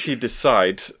eventually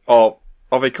decide, or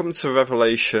they come to a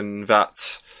revelation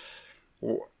that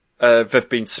they've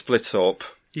been split up.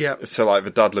 Yeah. So, like, the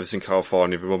dad lives in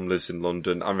California, the mum lives in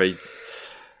London, and they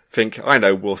think, I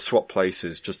know, we'll swap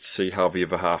places just to see how the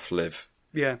other half live.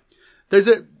 Yeah. There's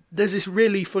this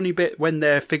really funny bit when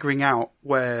they're figuring out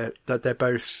that they're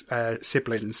both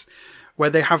siblings, where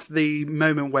they have the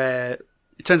moment where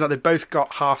it turns out they've both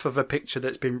got half of a picture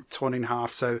that's been torn in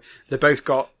half, so they both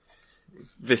got...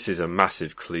 This is a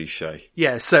massive cliche.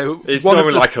 Yeah, so... It's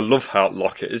normally like a love heart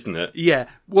locket, isn't it? Yeah.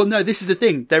 Well, no, this is the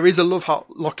thing. There is a love heart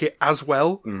locket as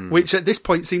well, which at this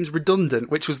point seems redundant,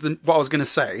 which was what I was going to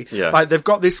say. Yeah. Like, they've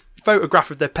got this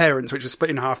photograph of their parents, which was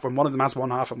split in half, when one of them has one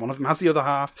half and one of them has the other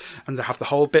half, and they have the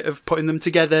whole bit of putting them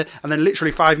together, and then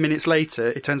literally 5 minutes later,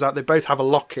 it turns out they both have a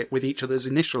locket with each other's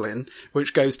initial in,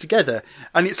 which goes together.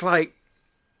 And it's like,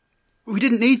 we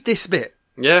didn't need this bit.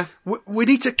 Yeah. We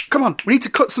need to, come on, we need to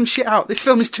cut some shit out. This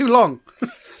film is too long.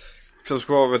 Because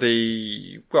we're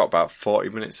already, about 40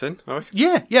 minutes in, I reckon.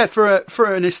 Yeah,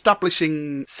 for an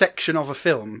establishing section of a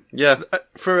film. Yeah.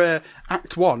 For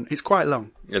Act 1, it's quite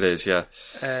long. It is, yeah.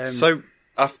 So,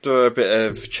 after a bit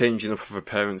of changing up of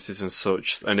appearances and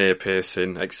such, an ear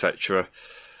piercing, etc.,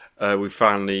 we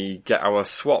finally get our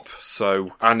swap.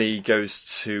 So, Annie goes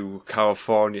to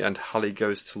California and Hallie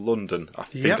goes to London. I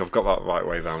think I've got that right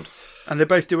way round. And they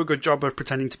both do a good job of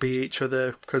pretending to be each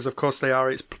other, because of course they are.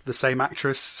 It's the same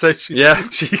actress, so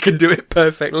she can do it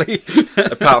perfectly.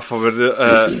 Apart from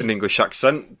an English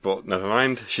accent, but never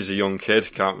mind. She's a young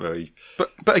kid, can't really.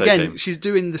 But again, she's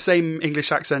doing the same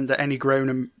English accent that any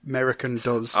grown American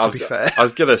does. To be fair, I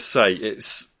was gonna say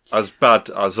it's as bad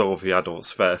as all the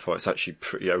adults. Therefore, it's actually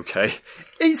pretty okay.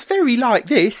 It's very like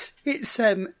this. It's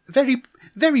very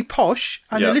very posh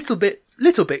and a little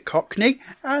bit cockney,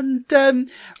 and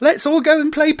let's all go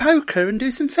and play poker and do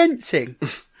some fencing.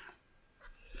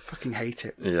 Fucking hate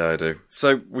it. Yeah, I do.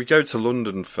 So we go to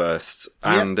London first,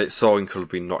 and it's all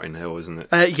incredibly Notting Hill, isn't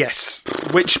it? Yes,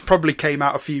 which probably came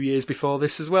out a few years before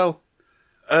this as well.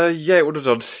 Yeah, it would have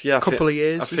done. Yeah, a couple of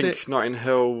years, I think Notting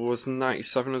Hill was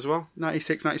 97 as well.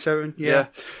 96, 97, yeah.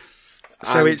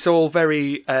 So it's all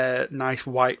very nice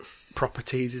white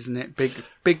properties, isn't it?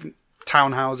 Big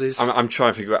townhouses. I'm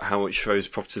trying to figure out how much those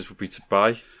properties would be to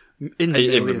buy. In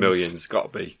the millions,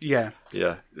 got to be. Yeah.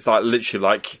 Yeah. It's like literally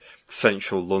like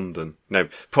central London. No,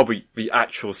 probably the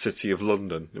actual city of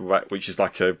London, right, which is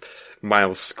like a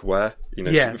mile square. You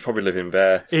know, she's probably living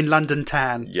there. In London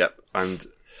town. Yep. And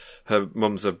her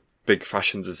mum's a big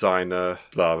fashion designer,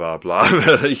 blah, blah, blah,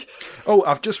 really. Oh,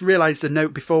 I've just realised a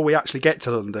note before we actually get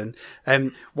to London.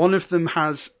 One of them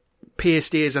has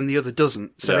pierced ears and the other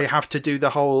doesn't. So they have to do the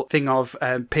whole thing of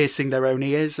piercing their own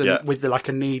ears and with like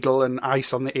a needle and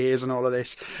ice on the ears and all of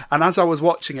this. And as I was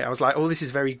watching it, I was like, oh, this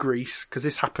is very Grease, because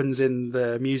this happens in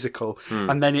the musical.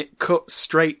 And then it cuts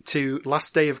straight to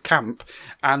last day of camp,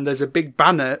 and there's a big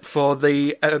banner for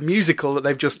the musical that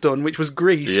they've just done, which was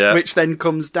Grease, which then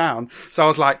comes down. So I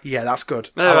was like, yeah, that's good.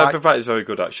 No, that is very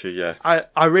good, actually, yeah.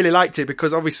 I really liked it,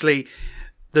 because obviously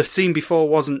the scene before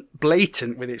wasn't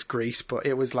blatant with its Grease, but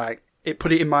it was like, it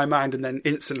put it in my mind, and then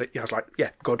instantly I was like,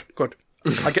 yeah, good.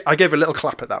 I gave a little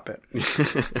clap at that bit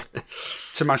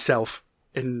to myself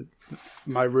in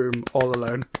my room all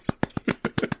alone.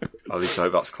 At least I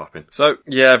hope that's clapping. So,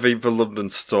 yeah, the London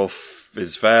stuff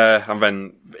is there. And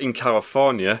then in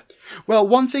California... Well,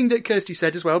 one thing that Kirsty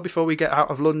said as well before we get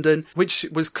out of London, which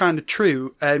was kind of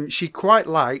true, she quite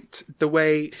liked the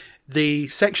way the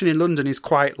section in London is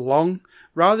quite long.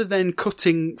 Rather than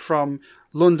cutting from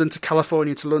London to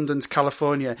California to London to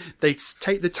California, they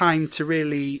take the time to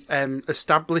really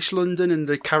establish London and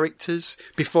the characters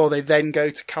before they then go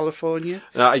to California.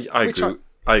 I agree.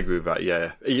 I agree with that,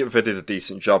 yeah. They did a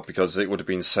decent job, because it would have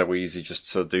been so easy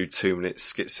just to do 2-minute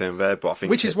skits here and there, but I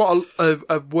think... Which is what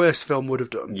a worse film would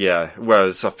have done. Yeah,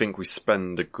 whereas I think we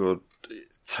spend a good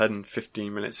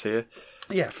 10-15 minutes here.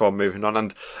 Yeah. Before moving on.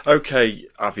 And, okay,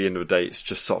 at the end of the day, it's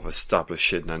just sort of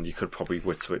establishing, and you could probably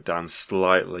whittle it down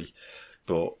slightly,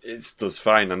 but it does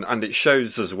fine. And it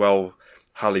shows as well,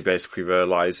 Hallie basically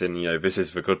realising, this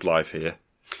is the good life here.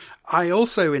 I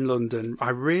also, in London,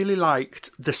 I really liked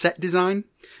the set design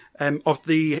of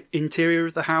the interior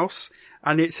of the house,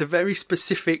 and it's a very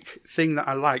specific thing that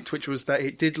I liked, which was that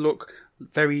it did look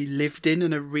very lived in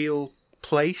and a real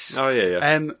place. Oh,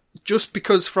 yeah. Just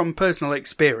because from personal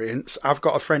experience, I've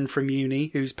got a friend from uni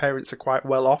whose parents are quite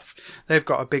well off. They've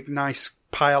got a big, nice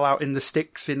pile out in the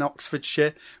sticks in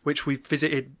Oxfordshire, which we've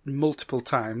visited multiple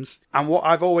times. And what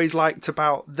I've always liked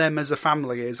about them as a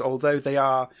family is, although they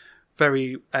are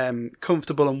very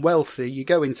comfortable and wealthy, you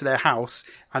go into their house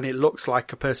and it looks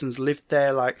like a person's lived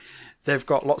there. Like, they've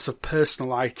got lots of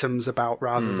personal items about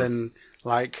rather than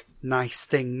like nice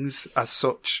things as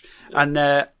such.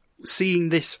 And seeing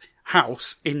this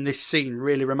house in this scene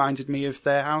really reminded me of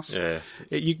their house. Yeah.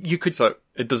 You could... So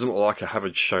it doesn't look like a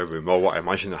Harrods showroom, or what I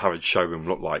imagine a Harrods showroom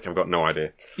looked like. I've got no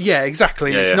idea. Yeah,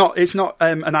 exactly. It's not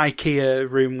an IKEA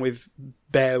room with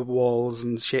bare walls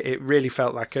and shit. It really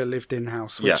felt like a lived-in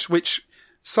house, which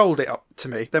sold it up to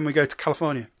me. Then we go to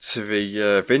California. To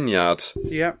the vineyard.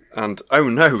 Yeah. And, oh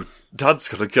no, Dad's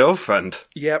got a girlfriend.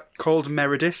 Yep, called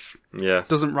Meredith. Yeah.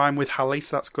 Doesn't rhyme with Hallie,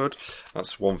 so that's good.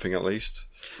 That's one thing at least.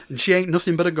 And she ain't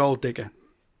nothing but a gold digger.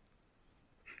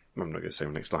 I'm not going to say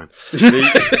the next line.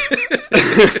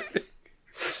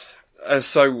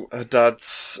 So her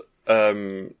dad's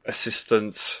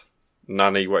assistant,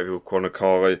 nanny, whatever you want to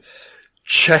call her,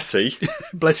 Chessie.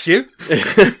 Bless you.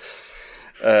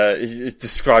 He's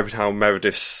describing how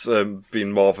Meredith's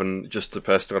been more than just a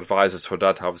personal advisor to her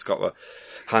dad, how he's got her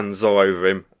hands all over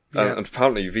him. Yeah. And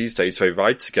apparently these days they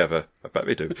ride together. I bet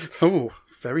they do. Oh,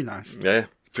 very nice. Yeah.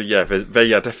 But yeah,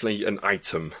 they are definitely an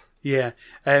item. Yeah.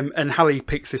 And Hallie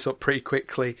picks this up pretty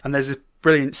quickly. And there's a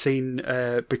brilliant scene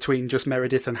between just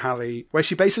Meredith and Hallie where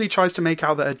she basically tries to make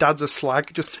out that her dad's a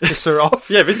slag just to piss her off.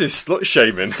 Yeah, this is slut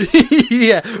shaming.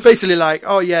 Yeah, basically like,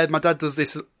 oh yeah, my dad does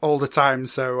this all the time,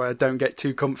 so don't get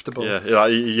too comfortable. Yeah,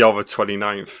 like, you're the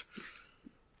 29th.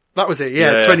 That was it,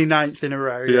 yeah, 29th in a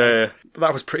row. Yeah.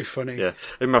 That was pretty funny. Yeah.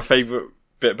 And my favourite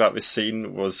bit about this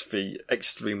scene was the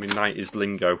extremely 90s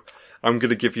lingo. I'm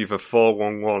going to give you the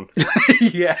 411.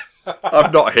 Yeah.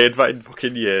 I've not heard that in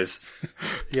fucking years.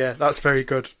 Yeah, that's very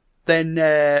good. Then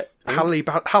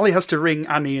Hallie has to ring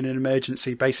Annie in an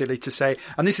emergency, basically, to say,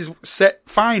 and this is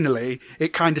finally,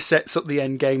 it kind of sets up the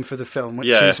end game for the film, which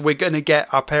is we're going to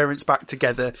get our parents back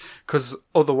together, because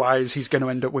otherwise he's going to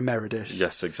end up with Meredith.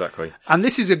 Yes, exactly. And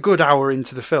this is a good hour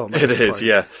into the film. It is, point.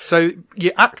 Yeah. So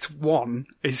your Act 1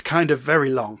 is kind of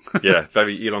very long. Yeah,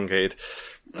 very elongated.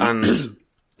 And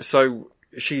so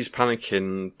she's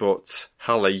panicking, but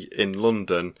Hallie in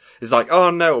London is like,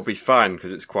 oh no, it'll be fine,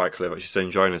 because it's quite clear that she's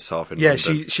enjoying herself in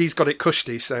London. Yeah, she's got it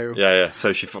cushy, so... Yeah,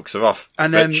 so she fucks her off.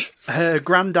 And then her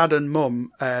granddad and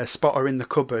mum spot her in the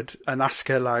cupboard and ask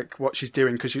her, like, what she's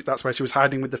doing, because that's where she was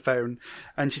hiding with the phone.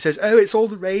 And she says, oh, it's all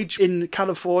the rage in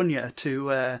California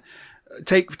to...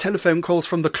 take telephone calls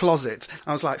from the closet.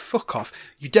 I was like, fuck off.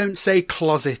 You don't say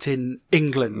closet in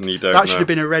England. You don't That should have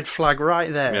been a red flag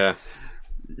right there. Yeah.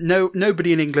 No,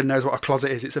 nobody in England knows what a closet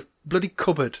is. It's a bloody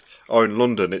cupboard. Oh, in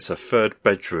London, it's a third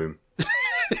bedroom.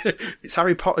 It's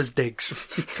Harry Potter's digs.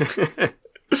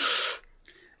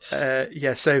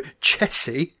 So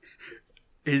Chessie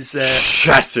is...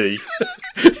 Chessie!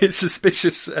 it's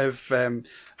suspicious of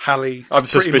Hallie. I'm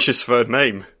suspicious of her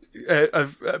name.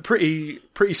 Pretty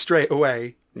straight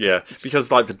away. Yeah,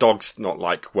 because like the dog's not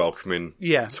like welcoming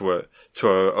to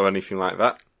her or anything like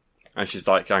that. And she's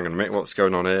like, hang on a minute, what's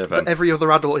going on here then? But every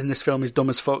other adult in this film is dumb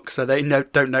as fuck, so they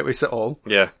don't notice at all.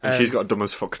 Yeah, and she's got a dumb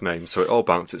as fuck name, so it all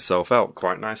balances itself out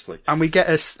quite nicely. And we get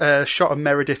a shot of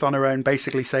Meredith on her own,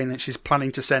 basically saying that she's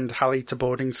planning to send Hallie to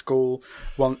boarding school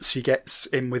once she gets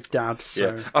in with Dad.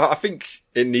 So. Yeah, I think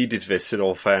it needed this, in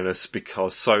all fairness,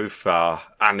 because so far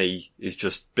Annie is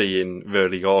just being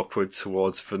really awkward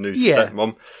towards the new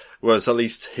stepmom. Whereas at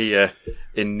least here,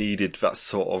 it needed that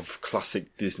sort of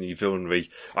classic Disney villainry.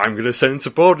 I'm going to send him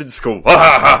to boarding school.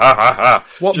 To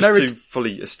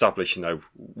fully establish,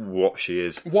 what she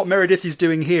is. What Meredith is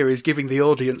doing here is giving the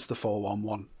audience the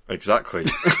 411. Exactly.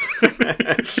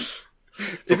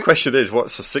 The question is,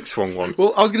 what's the 611?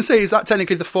 Well, I was going to say, is that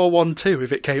technically the 412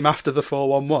 if it came after the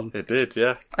 411? It did,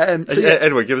 yeah.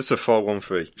 Anyway, give us a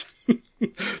 413.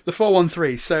 The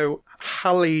 413. So,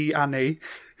 Hallie Annie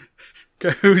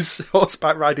goes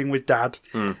horseback riding with Dad,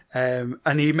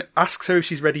 and he asks her if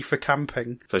she's ready for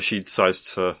camping. So she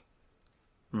decides to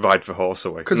ride the horse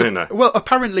away. Well,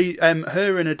 apparently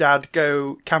her and her dad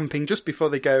go camping just before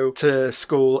they go to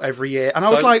school every year. And I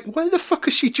was like, where the fuck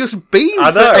has she just been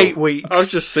for 8 weeks? I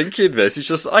was just thinking this. It's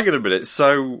just, hang on a minute,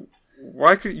 so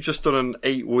why couldn't you just done an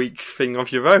 8-week thing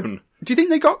of your own? Do you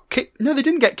think they got kicked? No, they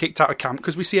didn't get kicked out of camp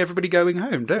because we see everybody going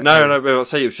home, don't we? No, but I'll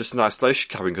say it was just an isolation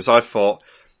cabin because I thought,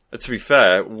 to be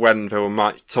fair, when they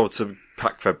were told to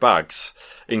pack their bags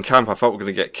in camp, I thought we were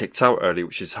going to get kicked out early,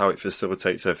 which is how it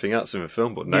facilitates everything else in the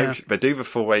film. But no, they do the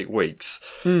full 8 weeks.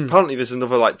 Apparently there's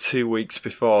another 2 weeks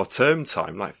before term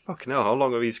time. Like, fucking hell, how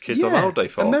long are these kids on holiday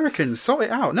for? Americans, sort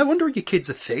it out. No wonder your kids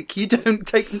are thick. You don't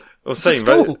take them to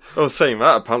school. Saying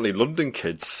that, apparently London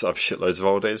kids have shitloads of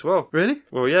holiday as well. Really?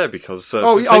 Well, yeah, because the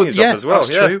thing is up as well.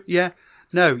 That's true, yeah.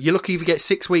 No, you're lucky if you get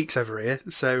 6 weeks over here,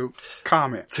 so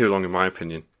calm it. Too long in my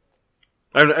opinion.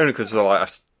 Only because I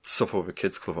suffer with a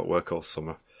kids club at work all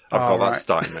summer. I've got that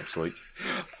starting next week.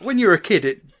 When you were a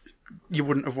kid, you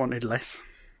wouldn't have wanted less.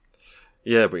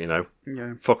 Yeah, but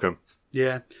fuck them.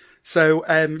 Yeah. So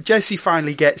Jessie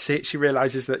finally gets it. She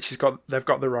realises that they've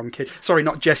got the wrong kid. Sorry,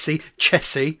 not Jessie,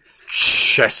 Chessie.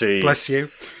 Chessie. Bless you.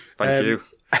 Thank you.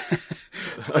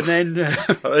 And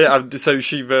then so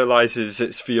she realises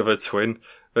it's the other twin.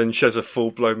 Then she has a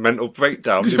full-blown mental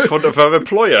breakdown in front of her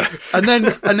employer.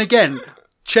 And again,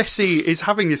 Chessie is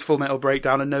having this full mental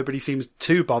breakdown and nobody seems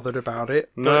too bothered about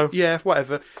it. No. But, yeah,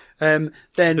 whatever. Then...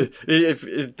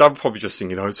 Dad probably just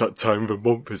thinking, it's that time of the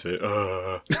month, is it?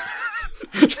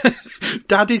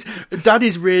 Dad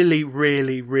is really,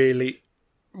 really, really...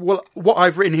 Well, what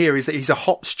I've written here is that he's a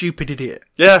hot, stupid idiot.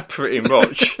 Yeah, pretty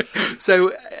much.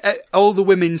 So all the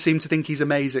women seem to think he's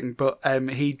amazing, but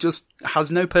he just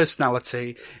has no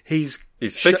personality. He's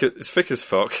thick as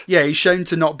fuck. Yeah, he's shown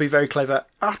to not be very clever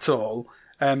at all.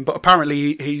 But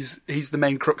apparently he's the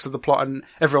main crux of the plot, and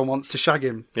everyone wants to shag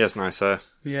him. He has nice hair.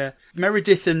 Yeah.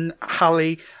 Meredith and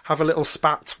Hallie have a little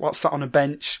spat while sat on a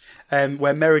bench,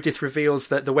 where Meredith reveals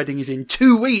that the wedding is in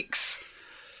 2 weeks.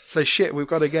 So shit, we've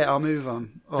got to get our move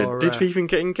on. Did we even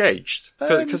get engaged?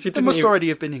 Because they must already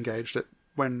have been engaged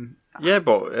when. Yeah,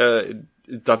 but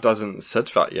Dad hasn't said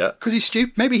that yet. Because he's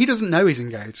stupid. Maybe he doesn't know he's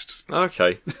engaged.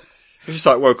 Okay. He just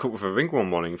woke up with a ring one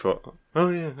morning and thought, oh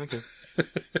yeah, okay.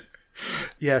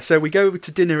 Yeah, so we go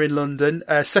to dinner in London.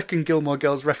 Second Gilmore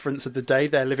Girls reference of the day.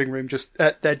 Their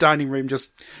their dining room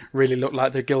just really looked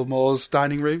like the Gilmore's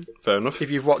dining room. Fair enough. If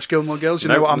you've watched Gilmore Girls, you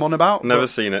know what I'm on about. Never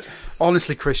seen it.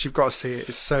 Honestly, Chris, you've got to see it.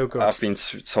 It's so good. I've been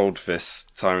told this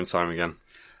time and time again.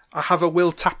 I have a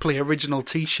Will Tapley original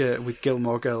T-shirt with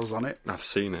Gilmore Girls on it. I've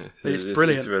seen it. It's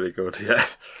brilliant. It's really good, yeah.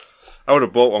 I would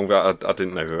have bought one, but I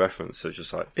didn't know the reference, so it's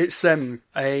just like... It's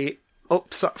a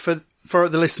upside... For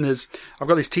the listeners, I've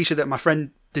got this T-shirt that my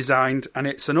friend designed, and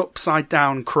it's an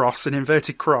upside-down cross, an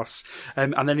inverted cross,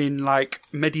 and then in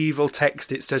medieval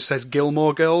text it just says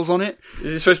Gilmore Girls on it.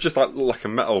 So it's just like a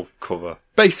metal cover.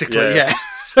 Basically, yeah.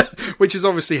 Which is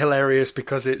obviously hilarious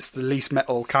because it's the least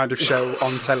metal kind of show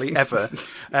on telly ever.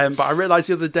 But I realised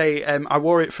the other day I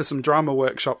wore it for some drama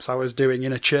workshops I was doing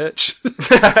in a church.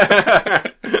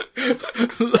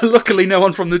 Luckily, no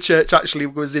one from the church actually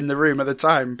was in the room at the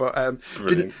time. But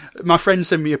my friend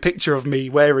sent me a picture of me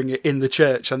wearing it in the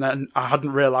church, and then I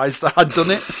hadn't realised that I'd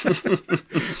done it.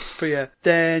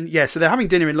 But so they're having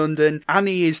dinner in London.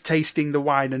 Annie is tasting the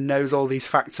wine and knows all these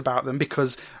facts about them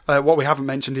because what we haven't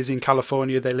mentioned is in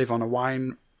California they live on a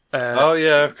wine. Oh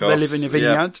yeah, of course. They live in a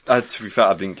vineyard. Yeah. To be fair,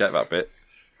 I didn't get that bit.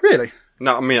 Really?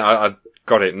 No, I mean I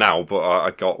got it now, but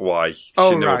I got why she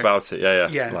knew about it.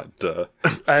 Yeah. Like, duh.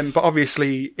 But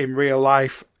obviously, in real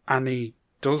life, Annie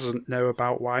doesn't know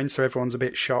about wine, so everyone's a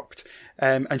bit shocked.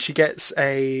 And she gets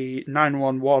a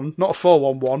 911, not a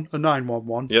 411, a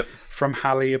 911 from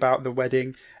Hallie about the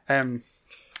wedding.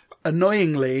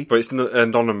 Annoyingly... But it's a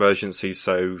non-emergency,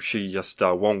 so she has to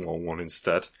dial 111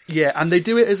 instead. Yeah, and they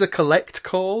do it as a collect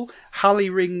call.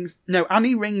 Annie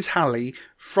rings Hallie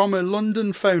from a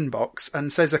London phone box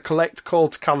and says a collect call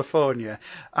to California.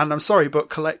 And I'm sorry,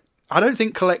 but I don't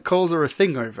think collect calls are a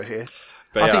thing over here.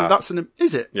 But I think that's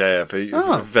is it? Yeah,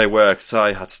 they were, because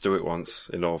I had to do it once,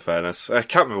 in all fairness. I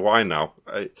can't remember why now.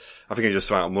 I think I just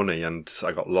ran out of money and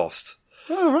I got lost.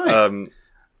 Oh, right.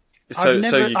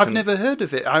 I've never heard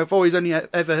of it. I've always only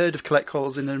ever heard of collect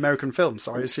calls in an American film,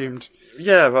 so I assumed...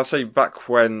 Yeah, I'll say back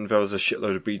when there was a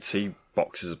shitload of BT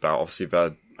boxes about, obviously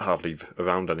they're hardly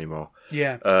around anymore.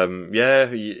 Yeah.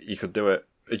 You could do it.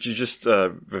 You just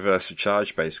reverse the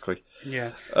charge, basically.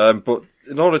 Yeah. But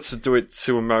in order to do it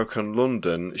to American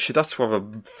London, she'd have to have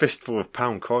a fistful of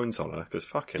pound coins on her, because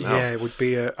fucking hell. Yeah, it would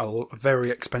be a very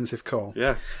expensive call.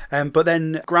 Yeah. But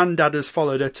then Grandad has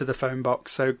followed her to the phone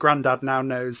box, so Grandad now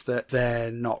knows that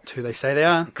they're not who they say they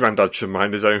are. Grandad should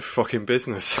mind his own fucking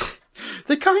business.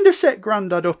 They kind of set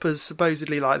Grandad up as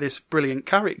supposedly like this brilliant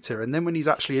character, and then when he's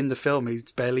actually in the film,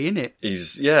 he's barely in it.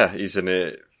 He's in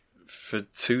it for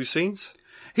 2 scenes.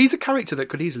 He's a character that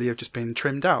could easily have just been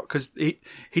trimmed out, because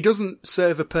he doesn't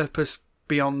serve a purpose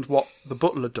beyond what the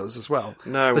butler does as well.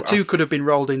 No, the two could have been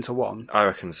rolled into one. I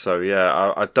reckon so,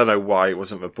 yeah. I don't know why it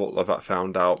wasn't the butler that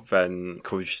found out, then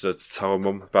encouraged her to tell her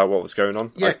mum about what was going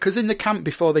on. Yeah, because in the camp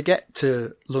before they get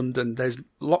to London, there's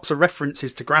lots of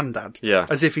references to Grandad. Yeah.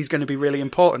 As if he's going to be really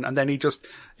important, and then he just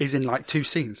is in like 2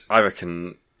 scenes. I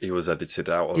reckon he was edited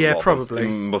out. Yeah, probably. He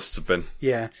must have been.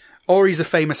 Yeah. Or he's a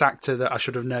famous actor that I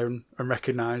should have known and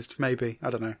recognised, maybe. I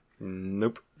don't know.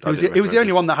 Nope. He was the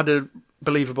only one that had a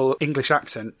believable English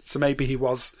accent, so maybe he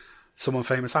was someone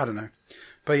famous, I don't know.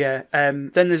 But yeah,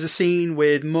 then there's a scene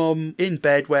with Mum in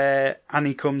bed where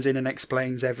Annie comes in and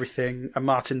explains everything, and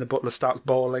Martin the butler starts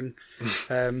bawling.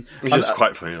 Which is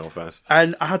quite funny, all first.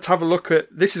 And I had to have a look at...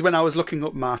 This is when I was looking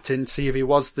up Martin, see if he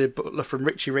was the butler from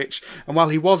Richie Rich, and while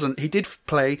he wasn't, he did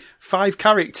play 5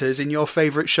 characters in your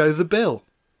favourite show, The Bill.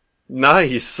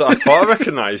 Nice. I thought I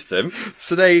recognised him.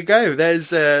 So there you go.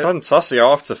 There's fantastic. I'll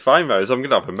have to find those. I'm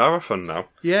going to have a marathon now.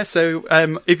 Yeah. So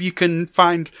if you can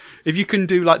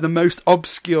do like the most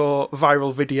obscure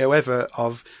viral video ever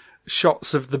of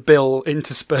shots of the Bill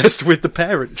interspersed with the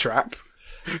Parent Trap.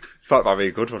 That'd be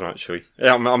a good one, actually.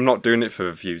 Yeah, I'm not doing it for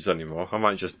the views anymore. I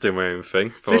might just do my own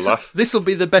thing for a laugh. This will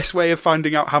be the best way of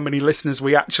finding out how many listeners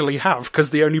we actually have, because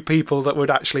the only people that would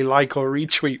actually like or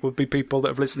retweet would be people that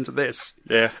have listened to this.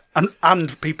 Yeah.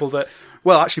 And people that...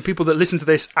 Well, actually, people that listened to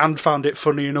this and found it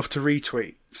funny enough to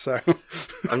retweet. So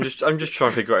I'm just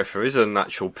trying to figure out if there is an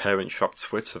actual Parent Trap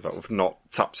Twitter that we've not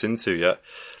tapped into yet.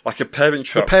 Like a Parent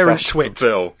Trap Twit.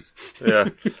 Bill. Yeah.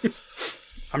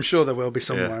 I'm sure there will be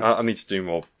somewhere. Yeah, I need to do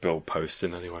more Bill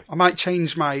posting anyway. I might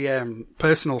change my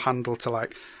personal handle to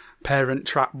like Parent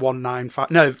Trap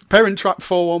 195. No, Parent Trap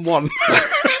 411.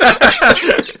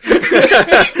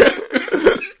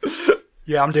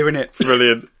 Yeah, I'm doing it.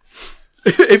 Brilliant.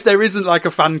 If there isn't like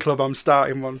a fan club, I'm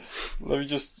starting one. Let me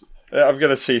just... I'm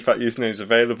going to see if that username's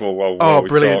available while we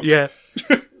brilliant, talk.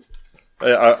 yeah.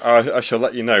 I shall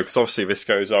let you know, because obviously this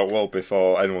goes out well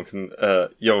before anyone can...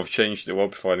 you've changed it well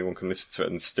before anyone can listen to it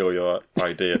and steal your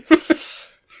idea.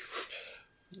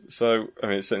 So, I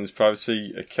mean, it sends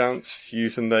privacy, account,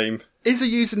 username... Is a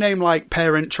username like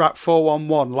Parent Trap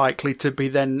 411 likely to be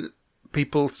then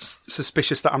people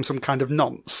suspicious that I'm some kind of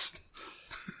nonce?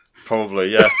 Probably,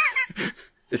 yeah.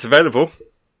 It's available.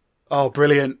 Oh,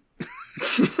 brilliant.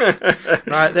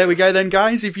 Right, there we go then,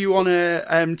 guys. If you want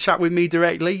to chat with me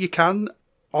directly, you can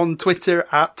on Twitter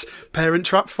at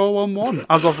ParentTrap411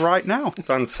 as of right now.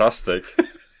 Fantastic.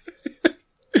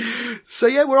 So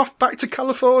yeah, we're off back to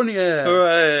California.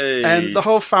 Hooray! And the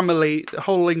whole family, the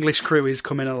whole English crew is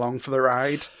coming along for the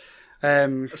ride.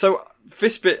 So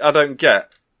this bit I don't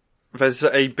get. There's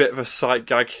a bit of a sight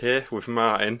gag here with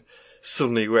Martin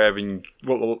suddenly wearing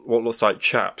what looks like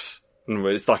chaps. And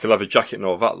it's like a leather jacket and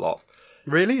all that lot.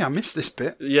 Really? I missed this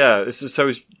bit. Yeah, so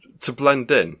he's to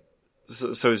blend in.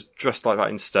 So he's dressed like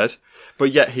that instead.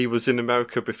 But yet he was in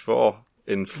America before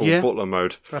in full butler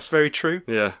mode. That's very true.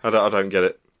 Yeah, I don't get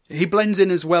it. He blends in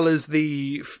as well as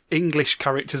the English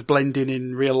characters blend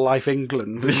in real life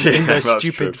England. In their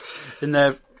stupid, in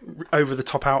their over the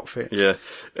top outfits. Yeah.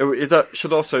 That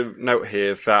should also note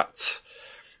here that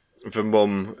the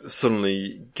mum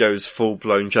suddenly goes full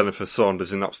blown Jennifer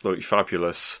Saunders in Absolutely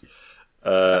Fabulous.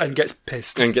 and gets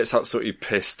pissed. And gets absolutely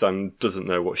pissed and doesn't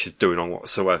know what she's doing on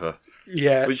whatsoever.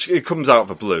 Yeah. Which it comes out of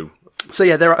the blue. So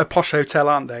yeah, they're at a posh hotel,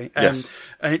 aren't they? Yes.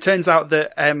 And it turns out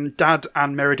that Dad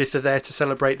and Meredith are there to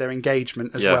celebrate their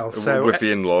engagement as well. So with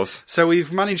the in-laws. So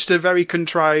we've managed a very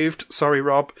contrived, sorry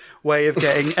Rob, way of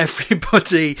getting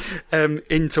everybody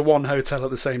into one hotel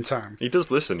at the same time. He does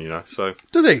listen, so...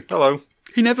 Does he? Hello.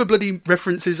 He never bloody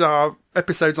references our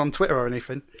episodes on Twitter or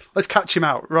anything. Let's catch him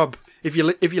out. Rob, if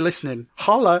you're listening,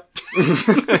 holla.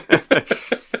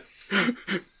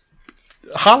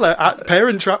 Holla at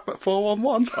Parent Trap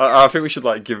 411. I think we should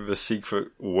give him a secret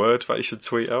word that he should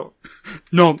tweet out.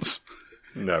 Nonce.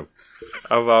 No.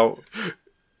 How about...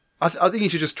 I think you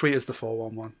should just tweet us the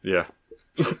 411. Yeah.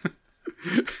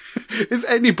 If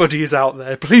anybody is out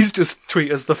there, please just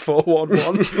tweet us the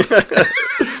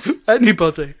 411.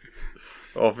 Anybody.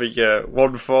 Or the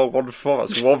 1414,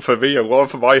 that's one for me and one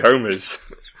for my homies.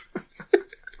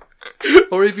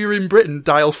 Or if you're in Britain,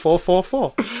 dial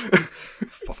 444.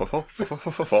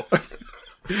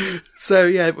 So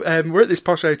yeah, we're at this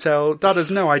posh hotel. Dad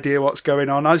has no idea what's going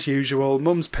on, as usual.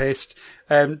 Mum's pissed.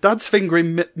 Dad's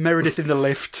fingering Meredith in the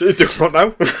lift. Do what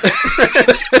now?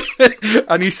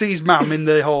 And he sees Mam in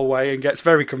the hallway and gets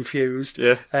very confused.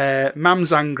 Yeah.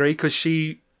 Mam's angry because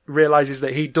she realises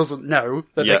that he doesn't know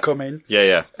that they're coming.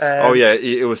 Yeah.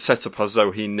 It was set up as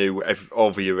though he knew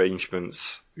all the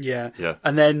arrangements. Yeah. Yeah.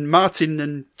 And then Martin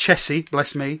and Chessie,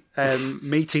 bless me,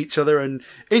 meet each other and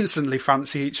instantly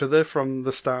fancy each other from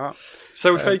the start.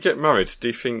 So if they get married, do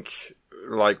you think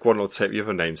one will take the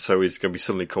other name, so he's going to be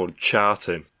suddenly called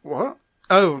Charting? What?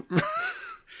 Oh.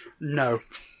 No.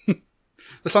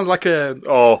 That sounds like a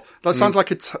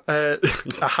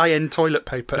high-end toilet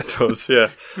paper. It does, yeah.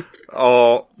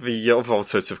 Or the other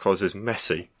alternative, of course, is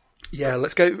Messi. Yeah,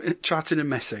 let's go Charting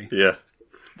and Messi. Yeah.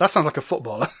 That sounds like a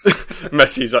footballer.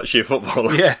 Messi's actually a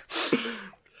footballer. Yeah.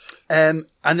 And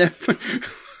then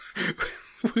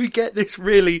we get this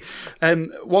really...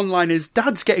 one line is,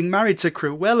 Dad's getting married to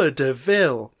Cruella de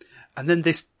Vil. And then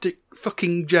this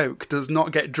fucking joke does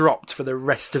not get dropped for the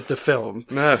rest of the film.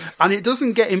 No. And it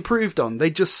doesn't get improved on. They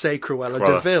just say Cruella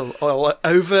de Vil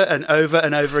over and over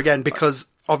and over again because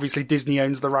obviously Disney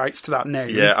owns the rights to that name.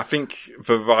 Yeah, I think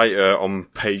the writer on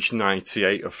page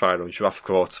 98 of Final Draft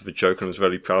caught the joke and was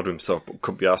really proud of himself, but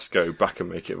could be asked to go back and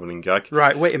make it a running gag.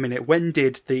 Right, wait a minute. When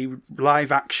did the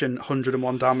live-action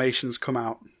 101 Dalmatians come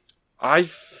out? I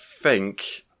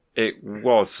think it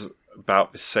was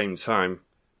about the same time.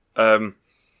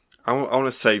 I want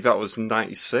to say that was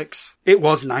 96. It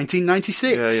was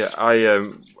 1996. Yeah.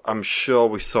 I'm sure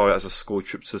we saw it as a school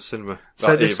trip to the cinema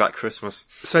that Christmas.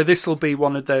 So this will be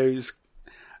one of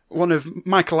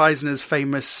Michael Eisner's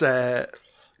famous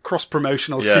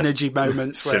cross-promotional synergy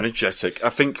moments. Synergetic. I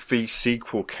think the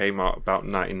sequel came out about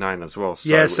 99 as well.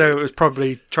 So so it was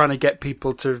probably trying to get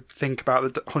people to think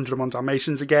about the 101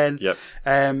 Dalmatians again. Yep.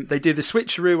 They do the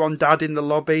switcheroo on Dad in the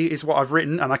lobby, is what I've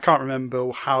written, and I can't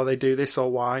remember how they do this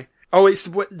or why. Oh,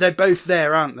 they're both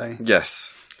there, aren't they?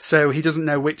 Yes. So he doesn't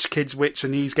know which kid's which,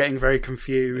 and he's getting very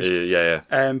confused. Yeah.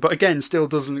 But again, still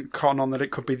doesn't cotton on that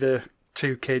it could be the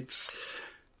two kids.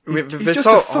 He's this just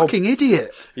a fucking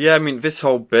idiot. Yeah, I mean, this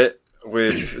whole bit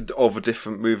with all the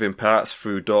different moving parts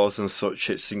through doors and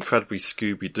such, it's incredibly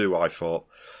Scooby-Doo, I thought.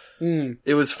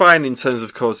 It was fine in terms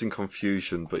of causing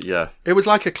confusion, but yeah. It was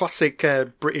like a classic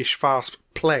British farce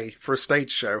play for a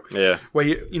stage show. Yeah.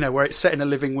 Where where it's set in a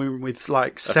living room with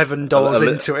 7 doors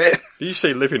into it. Did you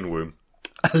say living room?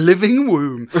 A living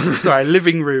room. Sorry,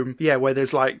 living room. Yeah, where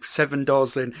there's 7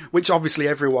 doors in, which obviously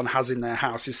everyone has in their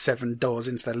house, is 7 doors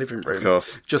into their living room. Of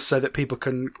course. Just so that people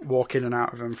can walk in and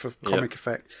out of them for comic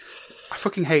effect. I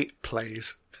fucking hate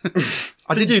plays.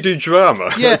 Did you do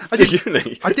drama? Yeah, I did.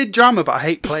 Uni? I did drama, but I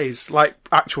hate plays,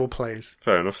 actual plays.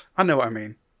 Fair enough. I know what I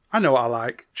mean. I know what I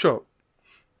like. Sure.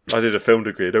 I did a film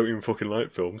degree. I don't even fucking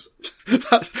like films.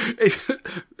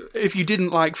 If you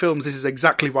didn't like films, this is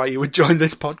exactly why you would join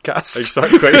this podcast.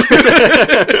 Exactly.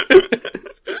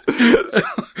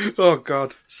 Oh,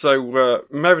 God. So,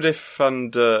 Meredith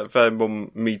and their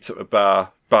mum meet at a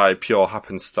bar by pure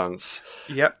happenstance.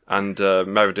 Yep. And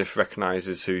Meredith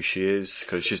recognises who she is,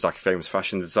 because she's a famous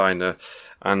fashion designer,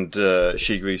 and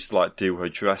she agrees to do her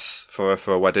dress for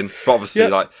her wedding. But obviously,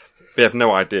 they have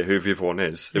no idea who the other one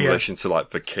is in relation to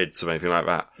the kids or anything like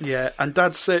that. Yeah, and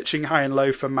Dad's searching high and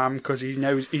low for Mam because he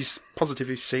knows he's positive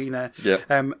he's seen her. Yeah.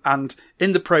 And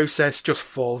in the process, just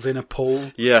falls in a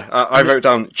pool. Yeah, I wrote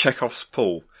down Chekhov's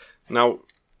pool. Now,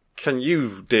 can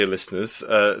you, dear listeners,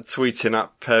 tweet in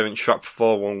at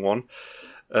ParentTrap411,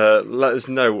 let us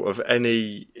know of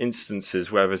any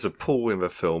instances where there's a pool in the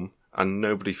film and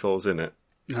nobody falls in it.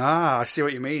 Ah, I see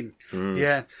what you mean.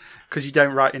 Yeah. because you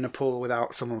don't write in a pool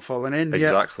without someone falling in.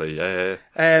 Exactly, yeah.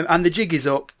 And the jig is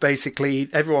up, basically.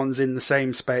 Everyone's in the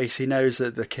same space. He knows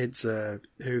that the kids are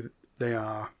who they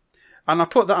are. And I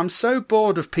put that I'm so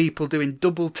bored of people doing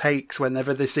double takes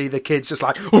whenever they see the kids just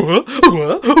like,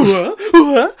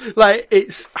 like,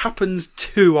 it happens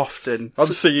too often.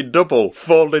 I'm seeing double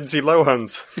for Lindsay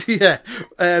Lohan's. Yeah.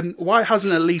 Why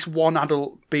hasn't at least one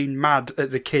adult been mad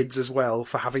at the kids as well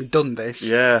for having done this?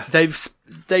 Yeah.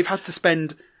 They've had to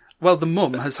spend... Well, the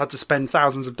mum has had to spend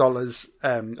thousands of dollars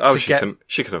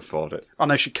she can afford it. I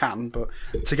know she can, but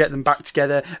to get them back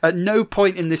together. At no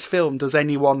point in this film does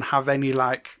anyone have any,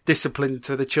 like, discipline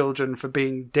to the children for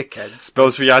being dickheads. There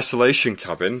was the isolation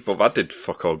cabin, but that did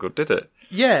fuck all good, did it?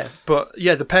 Yeah, but,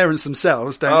 yeah, the parents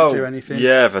themselves don't do anything.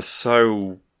 Yeah, they're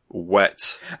so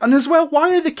wet. And as well,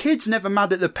 why are the kids never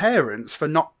mad at the parents for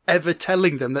not ever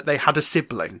telling them that they had a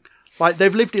sibling? Like,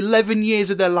 they've lived 11 years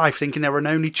of their life thinking they were an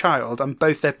only child, and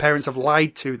both their parents have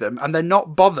lied to them, and they're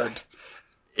not bothered.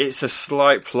 It's a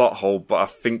slight plot hole, but I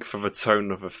think for the tone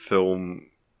of the film,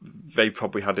 they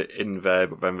probably had it in there,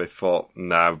 but then they thought,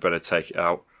 nah, we better take it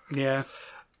out. Yeah.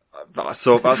 That's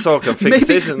all I can think.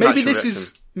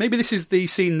 Maybe this is the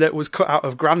scene that was cut out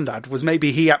of Grandad, was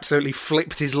maybe he absolutely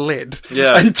flipped his lid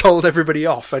and told everybody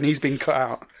off, and he's been cut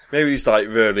out. Maybe he's like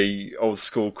really old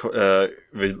school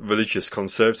religious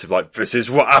conservative, like, this is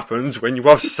what happens when you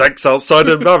have sex outside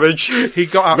of marriage. He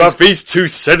got out you have these two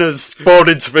sinners born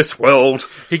into this world.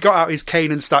 He got out his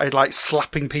cane and started like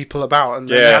slapping people about, and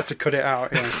then he had to cut it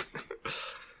out. Yeah.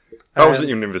 That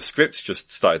wasn't even in the script, he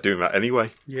just started doing that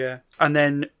anyway. Yeah. And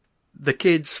then the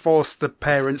kids forced the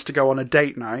parents to go on a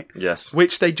date night. Yes.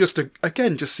 Which they just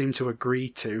seem to agree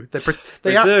to.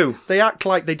 They do. They act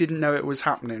like they didn't know it was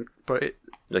happening, but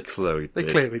They clearly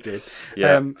did.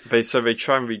 Yeah. They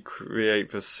try and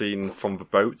recreate the scene from the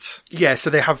boat. Yeah, so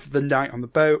they have the night on the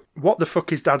boat. What the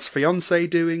fuck is Dad's fiancée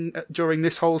doing during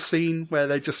this whole scene where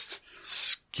they just...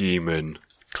 scheming.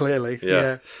 Clearly,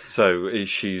 yeah. So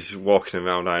she's walking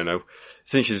around, I don't know.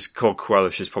 Since she's called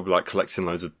Cruella, she's probably like collecting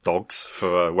loads of dogs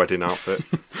for a wedding outfit.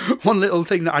 One little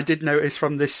thing that I did notice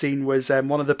from this scene was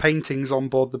one of the paintings on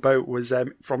board the boat was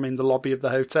from in the lobby of the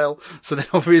hotel. So they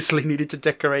obviously needed to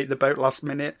decorate the boat last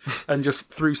minute and just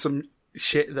threw some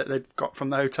shit that they'd got from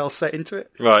the hotel set into it.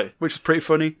 Right. Which was pretty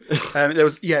funny.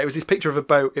 It was this picture of a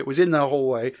boat. It was in the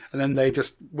hallway and then they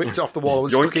just whipped it off the wall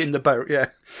and stuck it in the boat. Yeah.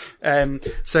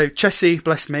 So Chessie,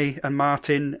 bless me, and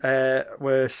Martin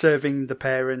were serving the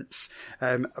parents.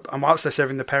 And whilst they're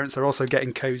serving the parents, they're also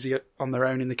getting cozy on their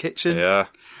own in the kitchen. Yeah.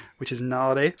 Which is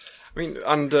naughty. I mean,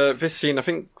 and this scene, I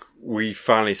think we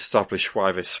finally established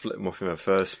why they split them up in the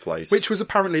first place. Which was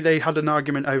apparently they had an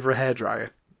argument over a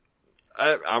hairdryer.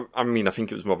 I mean, I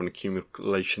think it was more of an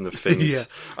accumulation of things.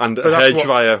 Yeah. And a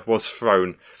hairdryer was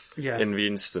thrown in the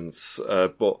instance.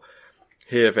 But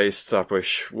here they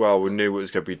establish, well, we knew it was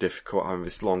going to be difficult having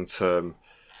this long-term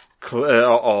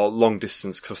or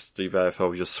long-distance custody there, if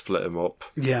we just split them up.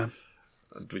 Yeah.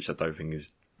 Which I don't think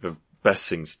is the best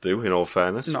thing to do, in all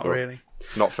fairness. Not really.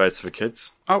 Not fair to the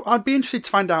kids. I'd be interested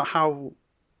to find out how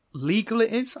legal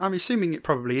it is. I'm assuming it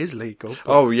probably is legal.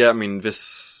 But... Oh, yeah, I mean,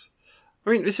 this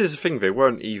is the thing, they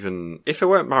weren't even... If they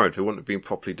weren't married, they wouldn't have been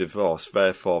properly divorced.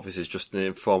 Therefore, this is just an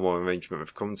informal arrangement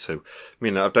they've come to. I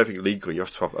mean, I don't think legally you have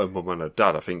to have a mum and a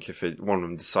dad. I think if one of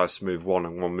them decides to move one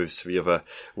and one moves to the other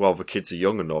while the kids are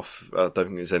young enough, I don't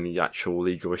think there's any actual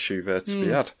legal issue there to be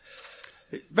had.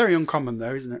 Very uncommon,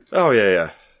 though, isn't it? Oh,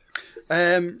 yeah.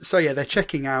 So they're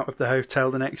checking out of the hotel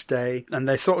the next day, and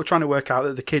they're sort of trying to work out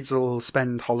that the kids will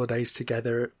spend holidays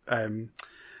together, and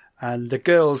the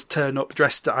girls turn up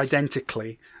dressed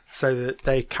identically so that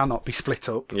they cannot be split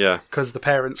up. Yeah. Because the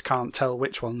parents can't tell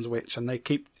which one's which, and they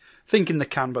keep thinking they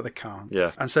can, but they can't.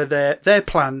 Yeah. And so their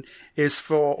plan is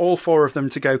for all four of them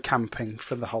to go camping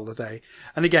for the holiday.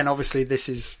 And again, obviously, this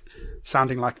is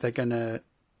sounding like they're going to...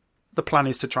 The plan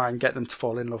is to try and get them to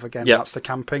fall in love again. Yep. That's the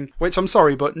camping. Which, I'm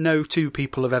sorry, but no two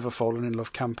people have ever fallen in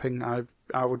love camping,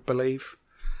 I would believe.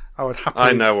 I would happily...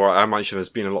 I know, I imagine there's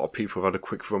been a lot of people who've had a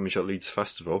quick rummage at Leeds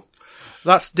Festival.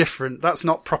 That's different. That's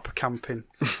not proper camping.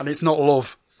 And it's not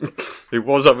love. It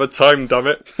was at the time, damn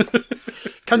it.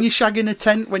 Can you shag in a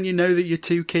tent when you know that your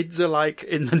two kids are like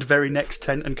in the very next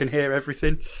tent and can hear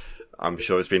everything? I'm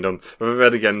sure it's been done. But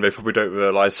then again, they probably don't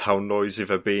realise how noisy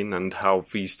they've been and how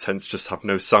these tents just have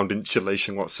no sound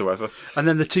insulation whatsoever. And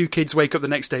then the two kids wake up the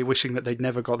next day wishing that they'd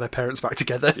never got their parents back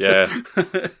together. Yeah.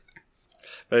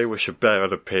 They wish a bear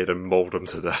had appeared and mauled them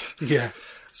to death. Yeah.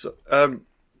 So,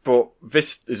 but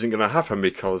this isn't going to happen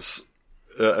because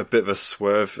a bit of a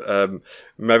swerve.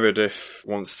 Meredith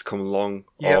wants to come along,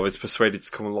 or is persuaded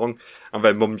to come along, and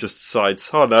then Mum just decides,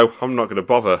 oh no, I'm not going to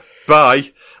bother.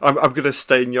 Bye! I'm going to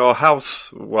stay in your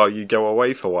house while you go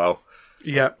away for a while.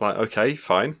 Yeah. Like, okay,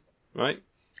 fine. Right.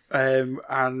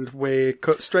 And we're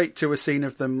cut straight to a scene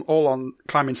of them all on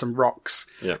climbing some rocks.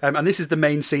 Yeah. And this is the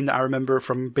main scene that I remember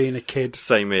from being a kid.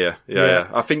 Same here. Yeah.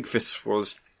 I think this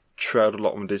was trailed a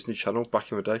lot on Disney Channel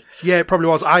back in the day. Yeah, it probably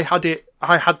was. I had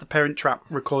the Parent Trap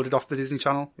recorded off the Disney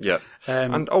Channel. Yeah.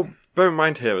 And bear in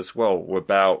mind here as well, we're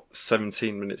about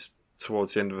 17 minutes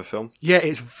towards the end of the film. Yeah,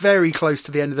 it's very close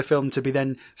to the end of the film to be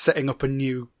then setting up a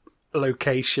new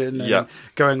location and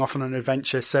going off on an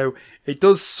adventure. So it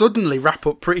does suddenly wrap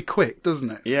up pretty quick, doesn't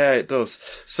it? Yeah, it does.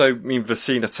 So, I mean, the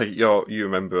scene I take it you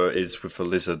remember is with the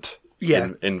lizard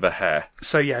in the hair.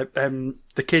 So,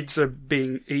 the kids are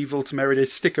being evil to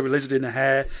Meredith, stick a lizard in her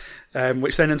hair,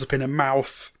 which then ends up in her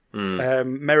mouth.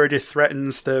 Meredith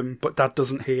threatens them, but Dad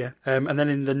doesn't hear. And then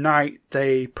in the night,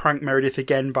 they prank Meredith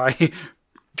again by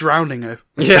drowning her,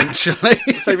 essentially.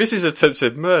 So this is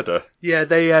attempted murder. Yeah,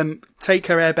 they take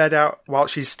her airbed out while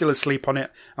she's still asleep on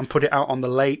it and put it out on the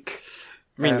lake.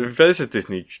 I mean, if there's a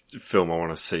Disney film I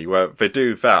want to see where they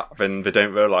do that, then they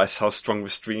don't realise how strong the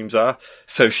streams are.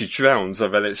 So she drowns,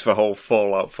 and then it's the whole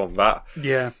fallout from that.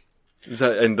 Yeah.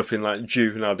 They end up in, like,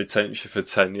 juvenile detention for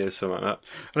 10 years, something like that.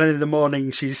 And then in the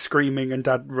morning, she's screaming, and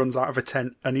Dad runs out of a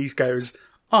tent, and he goes,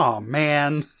 "Oh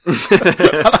man!"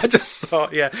 I just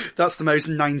thought, that's the most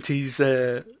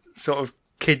 90s sort of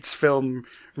kids film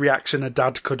reaction a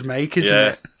dad could make, isn't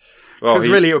it? Because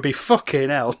really, it would be fucking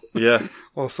hell,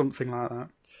 or something like that.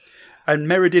 And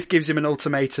Meredith gives him an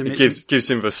ultimatum. It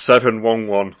gives him the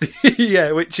 7-1-1.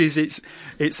 Yeah, which is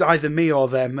it's either me or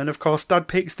them, and of course, Dad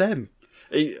picks them.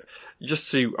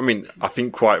 I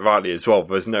think quite rightly as well,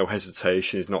 there's no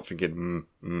hesitation. He's not thinking,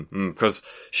 because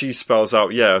she spells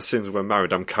out, as soon as we're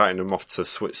married, I'm carting him off to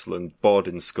Switzerland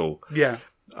boarding school. Yeah.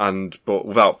 But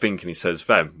without thinking, he says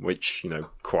them, which,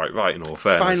 quite right in all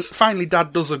fairness. Finally,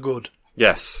 Dad does her good.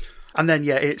 Yes. And then,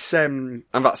 it's... and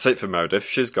that's it for Meredith.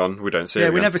 She's gone. We don't see her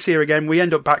again. We never see her again. We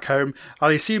end up back home.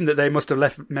 I assume that they must have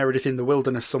left Meredith in the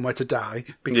wilderness somewhere to die,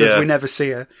 because we never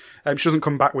see her. She doesn't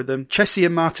come back with them. Chessie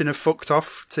and Martin have fucked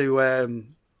off to...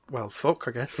 fuck,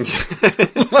 I guess.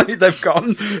 Like, they've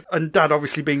gone. And Dad,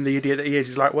 obviously being the idiot that he is,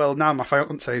 he's like, well, now my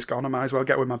fiance's gone, I might as well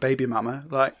get with my baby mama.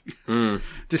 Like,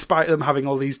 despite them having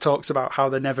all these talks about how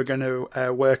they're never going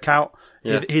to work out,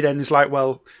 he then is like,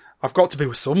 well, I've got to be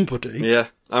with somebody. Yeah.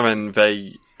 I mean,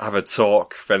 they have a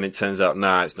talk, then it turns out,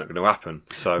 it's not going to happen.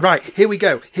 So right, here we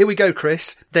go,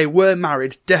 Chris. They were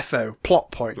married, defo,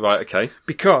 plot point. Right, okay.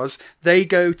 Because they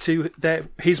go to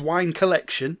his wine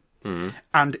collection,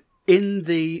 and in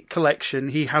the collection,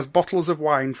 he has bottles of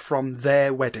wine from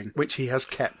their wedding, which he has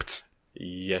kept.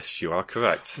 Yes, you are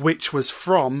correct. Which was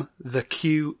from the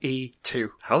QE2.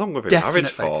 How long were they married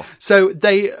for? So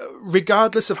they,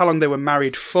 regardless of how long they were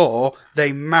married for,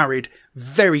 they married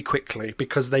very quickly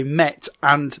because they met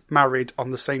and married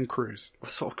on the same cruise.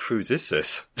 What sort of cruise is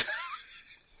this?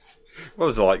 What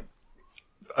was it, like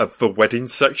the wedding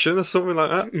section or something like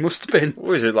that? Must have been.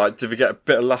 What is it like? Did we get a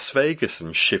bit of Las Vegas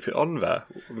and ship it on there?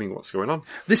 I mean, what's going on?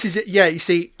 This is it. Yeah, you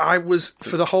see,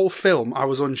 for the whole film, I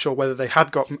was unsure whether they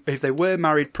had if they were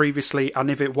married previously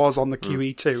and if it was on the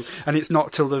QE2. And it's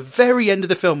not till the very end of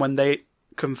the film when they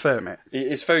confirm it.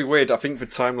 It's very weird. I think the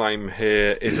timeline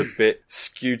here is a bit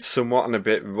skewed somewhat and a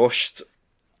bit rushed.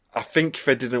 I think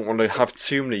they didn't want to have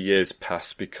too many years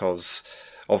pass because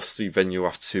obviously then you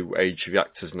have to age the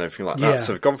actors and everything like that.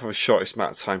 So they've gone for the shortest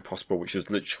amount of time possible, which was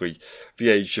literally the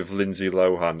age of Lindsay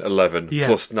Lohan, 11,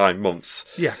 plus 9 months.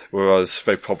 Yeah. Whereas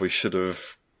they probably should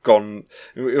have gone...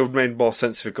 It would have made more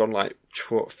sense if they'd gone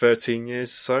 13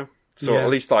 years or so. So at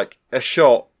least a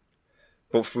short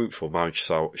but fruitful marriage,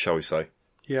 shall we say.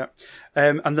 Yeah.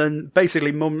 And then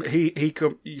basically Mum, he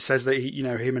says that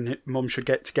him and Mum should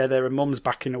get together, and Mum's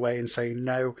backing away and saying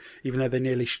no, even though they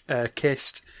nearly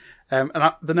kissed. And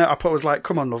the note I put was like,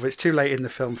 come on, love, it's too late in the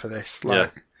film for this.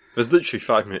 There's literally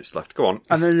 5 minutes left. Go on.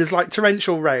 And then there's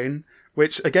torrential rain,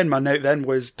 which, again, my note then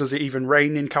was, does it even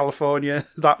rain in California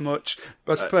that much?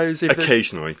 I suppose...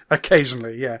 Occasionally.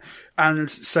 Occasionally, yeah. And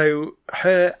so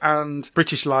her and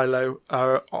British Lilo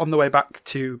are on the way back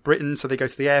to Britain, so they go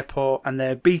to the airport, and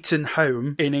they're beaten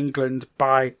home in England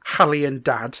by Hallie and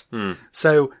Dad.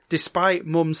 So despite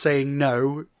Mum saying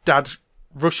no, Dad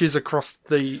rushes across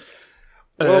the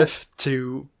earth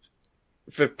to...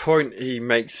 The point he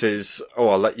makes is,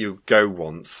 I'll let you go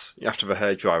once. After the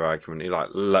hairdryer argument, he let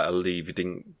her leave. He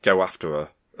didn't go after her.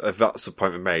 If that's the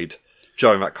point we made,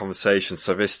 during that conversation.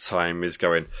 So this time is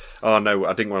going, oh no,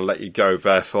 I didn't want to let you go,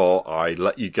 therefore I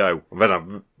let you go. And then I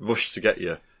rushed to get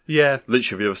you. Yeah.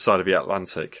 Literally the other side of the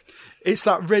Atlantic. It's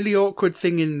that really awkward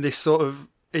thing in this sort of,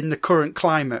 in the current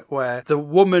climate where the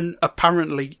woman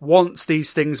apparently wants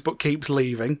these things but keeps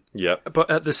leaving. Yep. But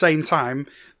at the same time,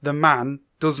 the man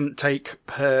doesn't take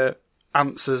her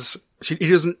answers. He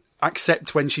doesn't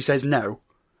accept when she says no.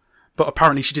 But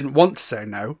apparently she didn't want to say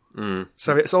no.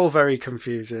 So it's all very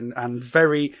confusing and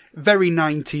very, very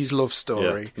 90s love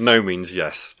story. Yeah. No means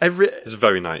yes. It's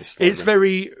very nice. It's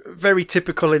very, very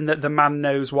typical in that the man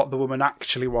knows what the woman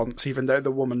actually wants, even though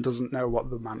the woman doesn't know what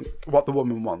the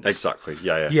woman wants. Exactly.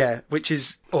 Yeah. Yeah, which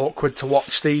is awkward to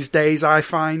watch these days, I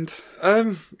find.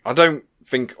 I don't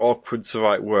think awkward's the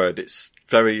right word. It's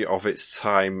very of its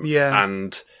time. Yeah.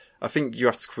 And I think you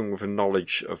have to come with a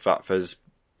knowledge of that there's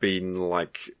been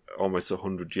like almost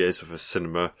 100 years of a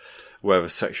cinema where the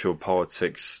sexual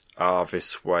politics are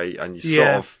this way, and you're sort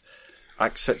of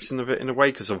accepting of it in a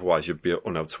way, because otherwise you'd be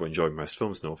unable to enjoy most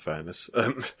films, in all fairness.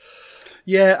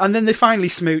 Yeah, and then they finally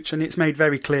smooch, and it's made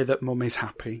very clear that Mum is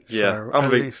happy. Yeah,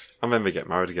 so, and then they get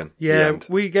married again. Yeah,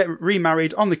 we get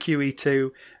remarried on the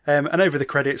QE2, and over the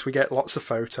credits we get lots of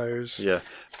photos. Yeah.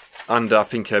 And I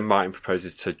think Martin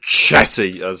proposes to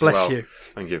Jessie as well. Bless you.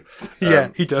 Thank you. Yeah,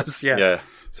 he does, Yeah.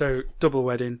 So, double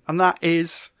wedding. And that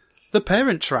is The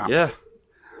Parent Trap. Yeah.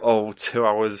 Oh, 2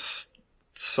 hours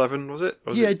 7, was it?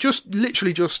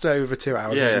 Literally just over 2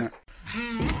 hours, isn't it?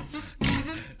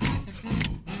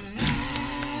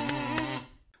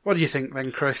 What do you think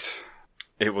then, Chris?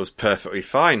 It was perfectly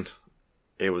fine.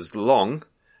 It was long.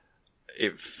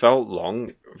 It felt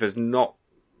long. There's not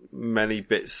many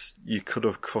bits you could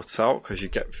have cut out, because you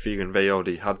get the feeling they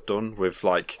already had done, with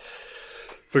like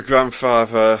the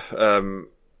grandfather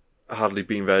hardly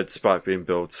being there despite being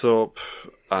built up,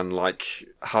 and like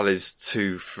Hallie's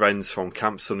 2 friends from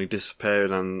camp suddenly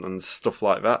disappearing and stuff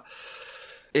like that.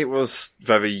 It was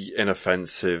very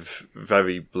inoffensive,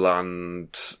 very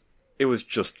bland. It was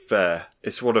just there.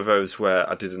 It's one of those where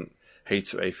I didn't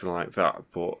hate it or anything like that,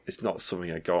 but it's not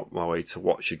something I got my way to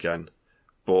watch again.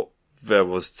 But there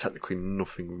was technically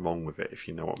nothing wrong with it, if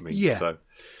you know what I mean. Yeah. So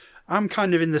I'm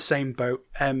kind of in the same boat.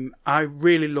 I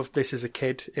really loved this as a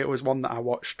kid. It was one that I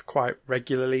watched quite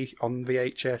regularly on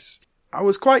VHS. I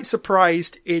was quite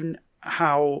surprised in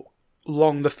how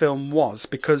long the film was,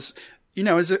 because, you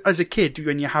know, as a kid,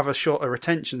 when you have a shorter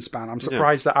attention span, I'm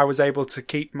surprised that I was able to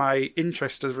keep my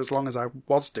interest as long as I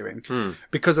was doing.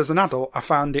 Because as an adult, I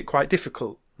found it quite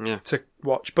difficult to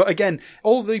watch. But again,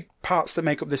 all the parts that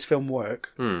make up this film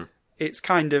work. It's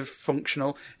kind of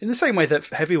functional in the same way that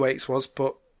Heavyweights was,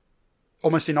 but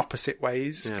almost in opposite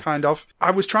ways, kind of.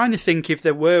 I was trying to think if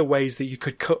there were ways that you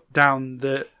could cut down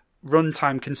the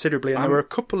runtime considerably, and there were a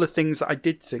couple of things that I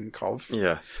did think of.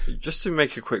 Yeah. Just to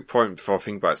make a quick point before I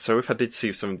think about it, so if I did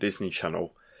see some Disney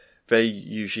Channel, they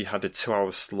usually had a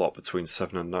 2-hour slot between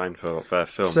 7 and 9 for their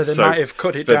film. So they might have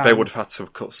cut it down. They would have had to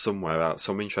have cut somewhere out,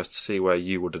 so I'm interested to see where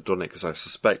you would have done it, because I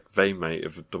suspect they may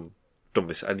have done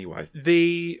this anyway.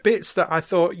 The bits that I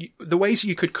thought, the ways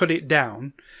you could cut it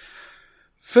down,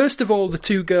 first of all, the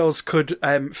 2 girls could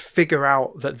figure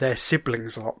out that they're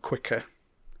siblings a lot quicker.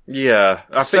 Yeah.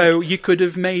 So you could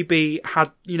have maybe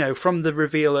had, you know, from the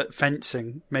reveal at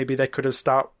fencing, maybe they could have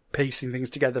started piecing things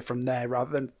together from there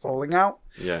rather than falling out.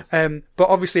 Yeah. But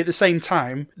obviously at the same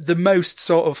time, the most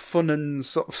sort of fun and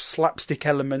sort of slapstick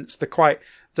elements,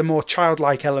 the more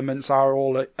childlike elements are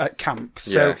all at camp.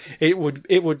 So it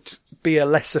would be a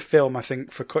lesser film, I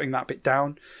think, for cutting that bit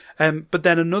down. But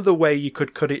then another way you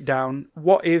could cut it down,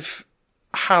 what if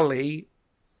Hallie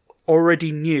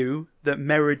already knew that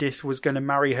Meredith was going to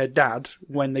marry her dad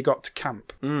when they got to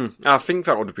camp? I think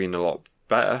that would have been a lot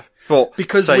better. But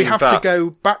because we have to go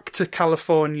back to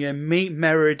California, meet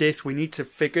Meredith, we need to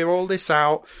figure all this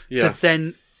out to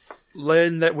then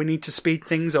learn that we need to speed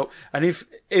things up. And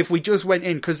if we just went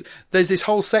in, because there's this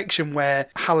whole section where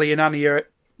Hallie and Annie are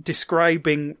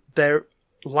describing their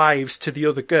lives to the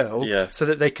other girl so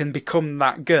that they can become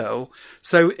that girl.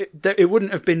 So it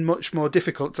wouldn't have been much more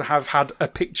difficult to have had a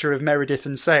picture of Meredith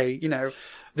and say, you know,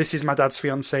 this is my dad's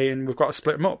fiancée and we've got to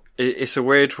split them up. It's a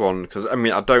weird one, because, I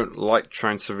mean, I don't like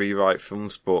trying to rewrite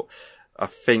films, but I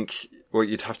think what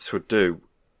you'd have to do,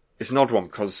 it's an odd one,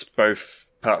 because both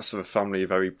parts of the family are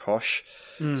very posh.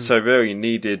 So really you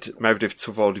needed Meredith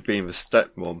to have already been the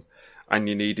stepmom, and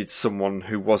you needed someone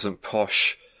who wasn't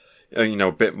posh,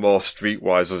 a bit more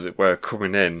streetwise, as it were,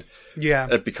 coming in.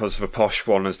 Yeah. Because the posh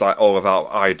one is like all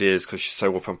about ideas because she's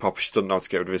so up and proper, she doesn't know how to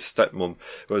get rid of his stepmom.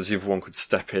 Whereas the other one could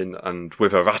step in and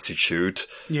with her attitude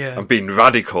and being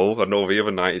radical and all the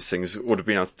other 90s things would have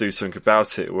been able to do something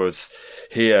about it. Whereas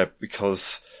here,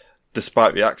 because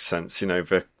despite the accents,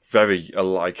 they're very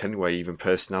alike anyway, even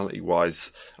personality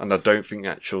wise. And I don't think the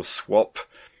actual swap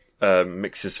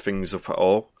mixes things up at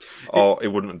all, or it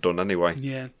wouldn't have done anyway.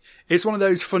 Yeah. It's one of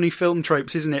those funny film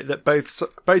tropes, isn't it, that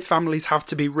both families have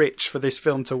to be rich for this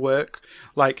film to work.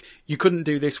 Like, you couldn't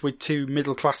do this with two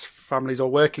middle-class families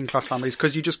or working-class families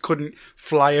because you just couldn't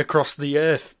fly across the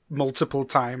earth multiple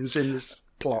times in this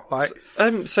plot. Like,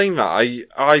 saying that,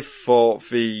 I thought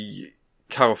the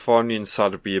Californian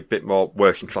side would be a bit more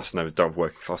working-class. No, don't have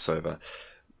working-class over.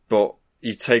 But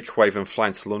you take away them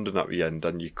flying to London at the end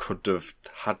and you could have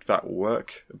had that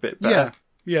work a bit better.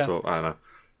 Yeah. But I don't know.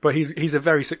 But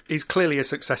he's clearly a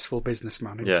successful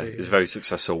businessman. Yeah, he's a very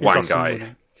successful wine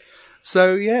guy.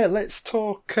 So yeah, let's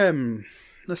talk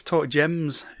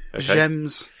gems. Okay.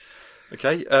 Gems.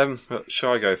 Okay.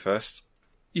 Shall I go first?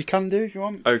 You can do if you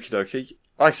want. Okie dokie.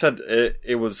 Like I said,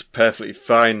 it was perfectly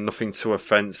fine. Nothing too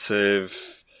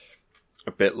offensive.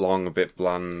 A bit long, a bit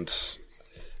bland.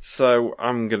 So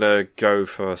I'm gonna go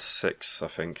for 6. I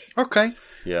think. Okay.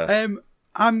 Yeah.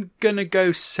 I'm gonna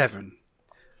go 7.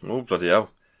 Oh bloody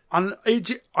hell! And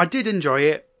I did enjoy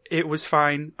it. It was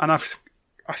fine, and I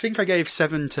think I gave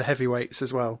 7 to Heavyweights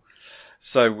as well.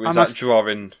 So was that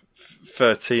drawing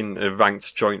 13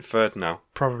 ranked joint third now?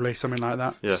 Probably something like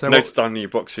that. Yeah. So note down in your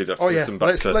book, so you'd have to listen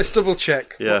back to. Let's double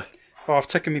check. Yeah. Oh, I've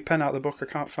taken my pen out of the book. I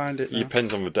can't find it now. Your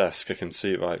pen's on the desk. I can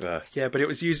see it right there. Yeah, but I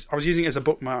was using it as a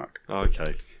bookmark.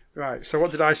 Okay. Right. So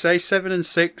what did I say? 7 and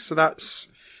 6. So that's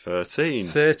 13.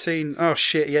 13. Oh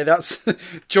shit! Yeah, that's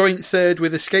joint third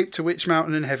with Escape to Witch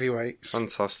Mountain and Heavyweights.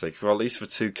 Fantastic. Well, at least the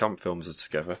 2 camp films are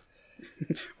together.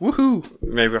 Woohoo!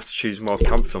 Maybe we have to choose more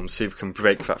camp films, see if we can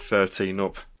break that 13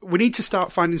 up. We need to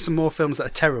start finding some more films that are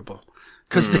terrible.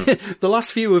 Because the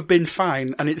last few have been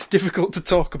fine, and it's difficult to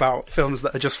talk about films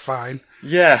that are just fine.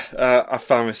 Yeah, I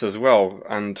found this as well.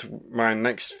 And my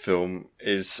next film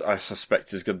I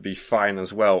suspect, is going to be fine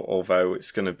as well, although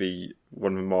it's going to be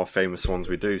one of the more famous ones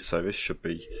we do, so this should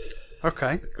be a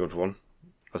good one,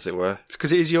 as it were.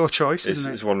 Because it is your choice, isn't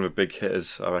it? It's one of the big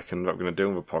hitters, I reckon, that we're going to do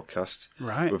on the podcast.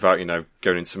 Right. Without,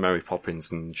 going into Mary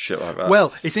Poppins and shit like that.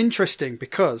 Well, it's interesting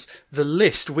because the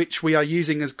list, which we are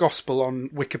using as gospel on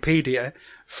Wikipedia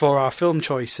for our film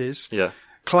choices,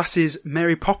 classes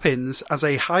Mary Poppins as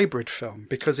a hybrid film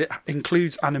because it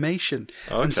includes animation.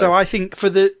 Okay. And so I think for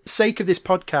the sake of this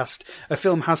podcast, a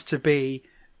film has to be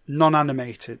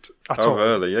non-animated at all.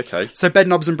 Oh, really? Okay. So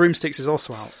Bedknobs and Broomsticks is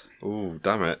also out. Oh,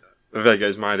 damn it. There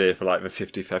goes my idea for the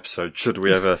 50th episode, should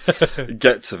we ever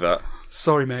get to that.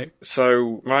 Sorry, mate.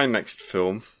 So, my next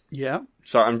film... Yeah?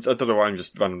 So, I don't know why I'm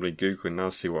just randomly Googling now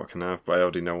to see what I can have, but I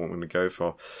already know what I'm going to go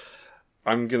for.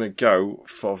 I'm going to go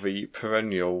for the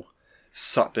perennial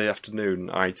Saturday afternoon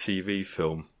ITV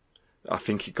film. I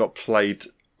think it got played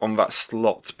on that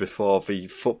slot before the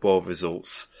football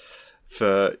results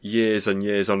for years and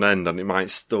years on end, and it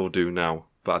might still do now,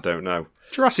 but I don't know.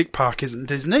 Jurassic Park isn't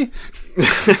Disney.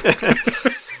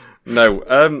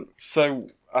 No. So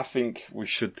I think we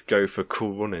should go for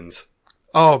Cool Runnings.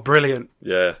 Oh, brilliant.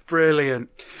 Yeah. Brilliant.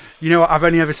 You know what? I've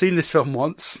only ever seen this film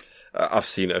once. I've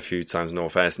seen it a few times, no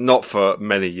offence. Not for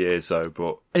many years, though,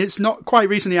 but... It's not quite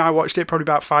recently. I watched it probably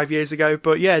about 5 years ago.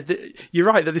 But yeah, you're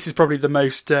right that this is probably the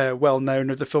most well-known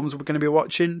of the films we're going to be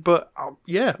watching. But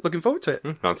yeah, looking forward to it.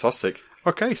 Fantastic.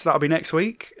 Okay, so that'll be next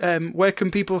week. Where can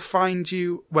people find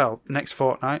you? Well, next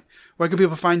fortnight. Where can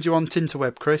people find you on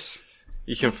Tinterweb, Chris?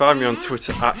 You can find me on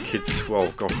Twitter @kids.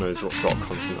 Well, God knows what sort of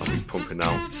content I'll be pumping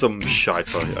out. Some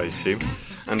shite, I assume.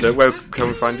 And where can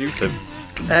we find you, Tim?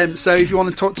 So if you want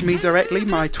to talk to me directly,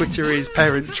 my Twitter is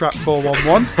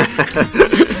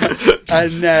ParentTrap411.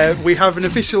 And we have an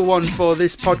official one for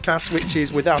this podcast, which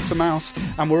is Without a Mouse.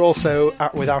 And we're also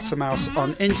at Without a Mouse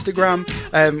on Instagram,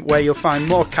 where you'll find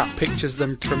more cat pictures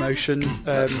than promotion.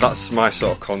 That's my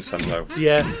sort of content, though.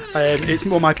 Yeah, it's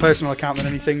more my personal account than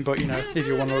anything, but, if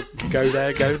you want to go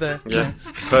there, go there. Yeah.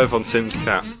 Perv on Tim's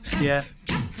cat. Yeah.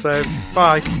 So,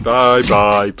 bye. Bye.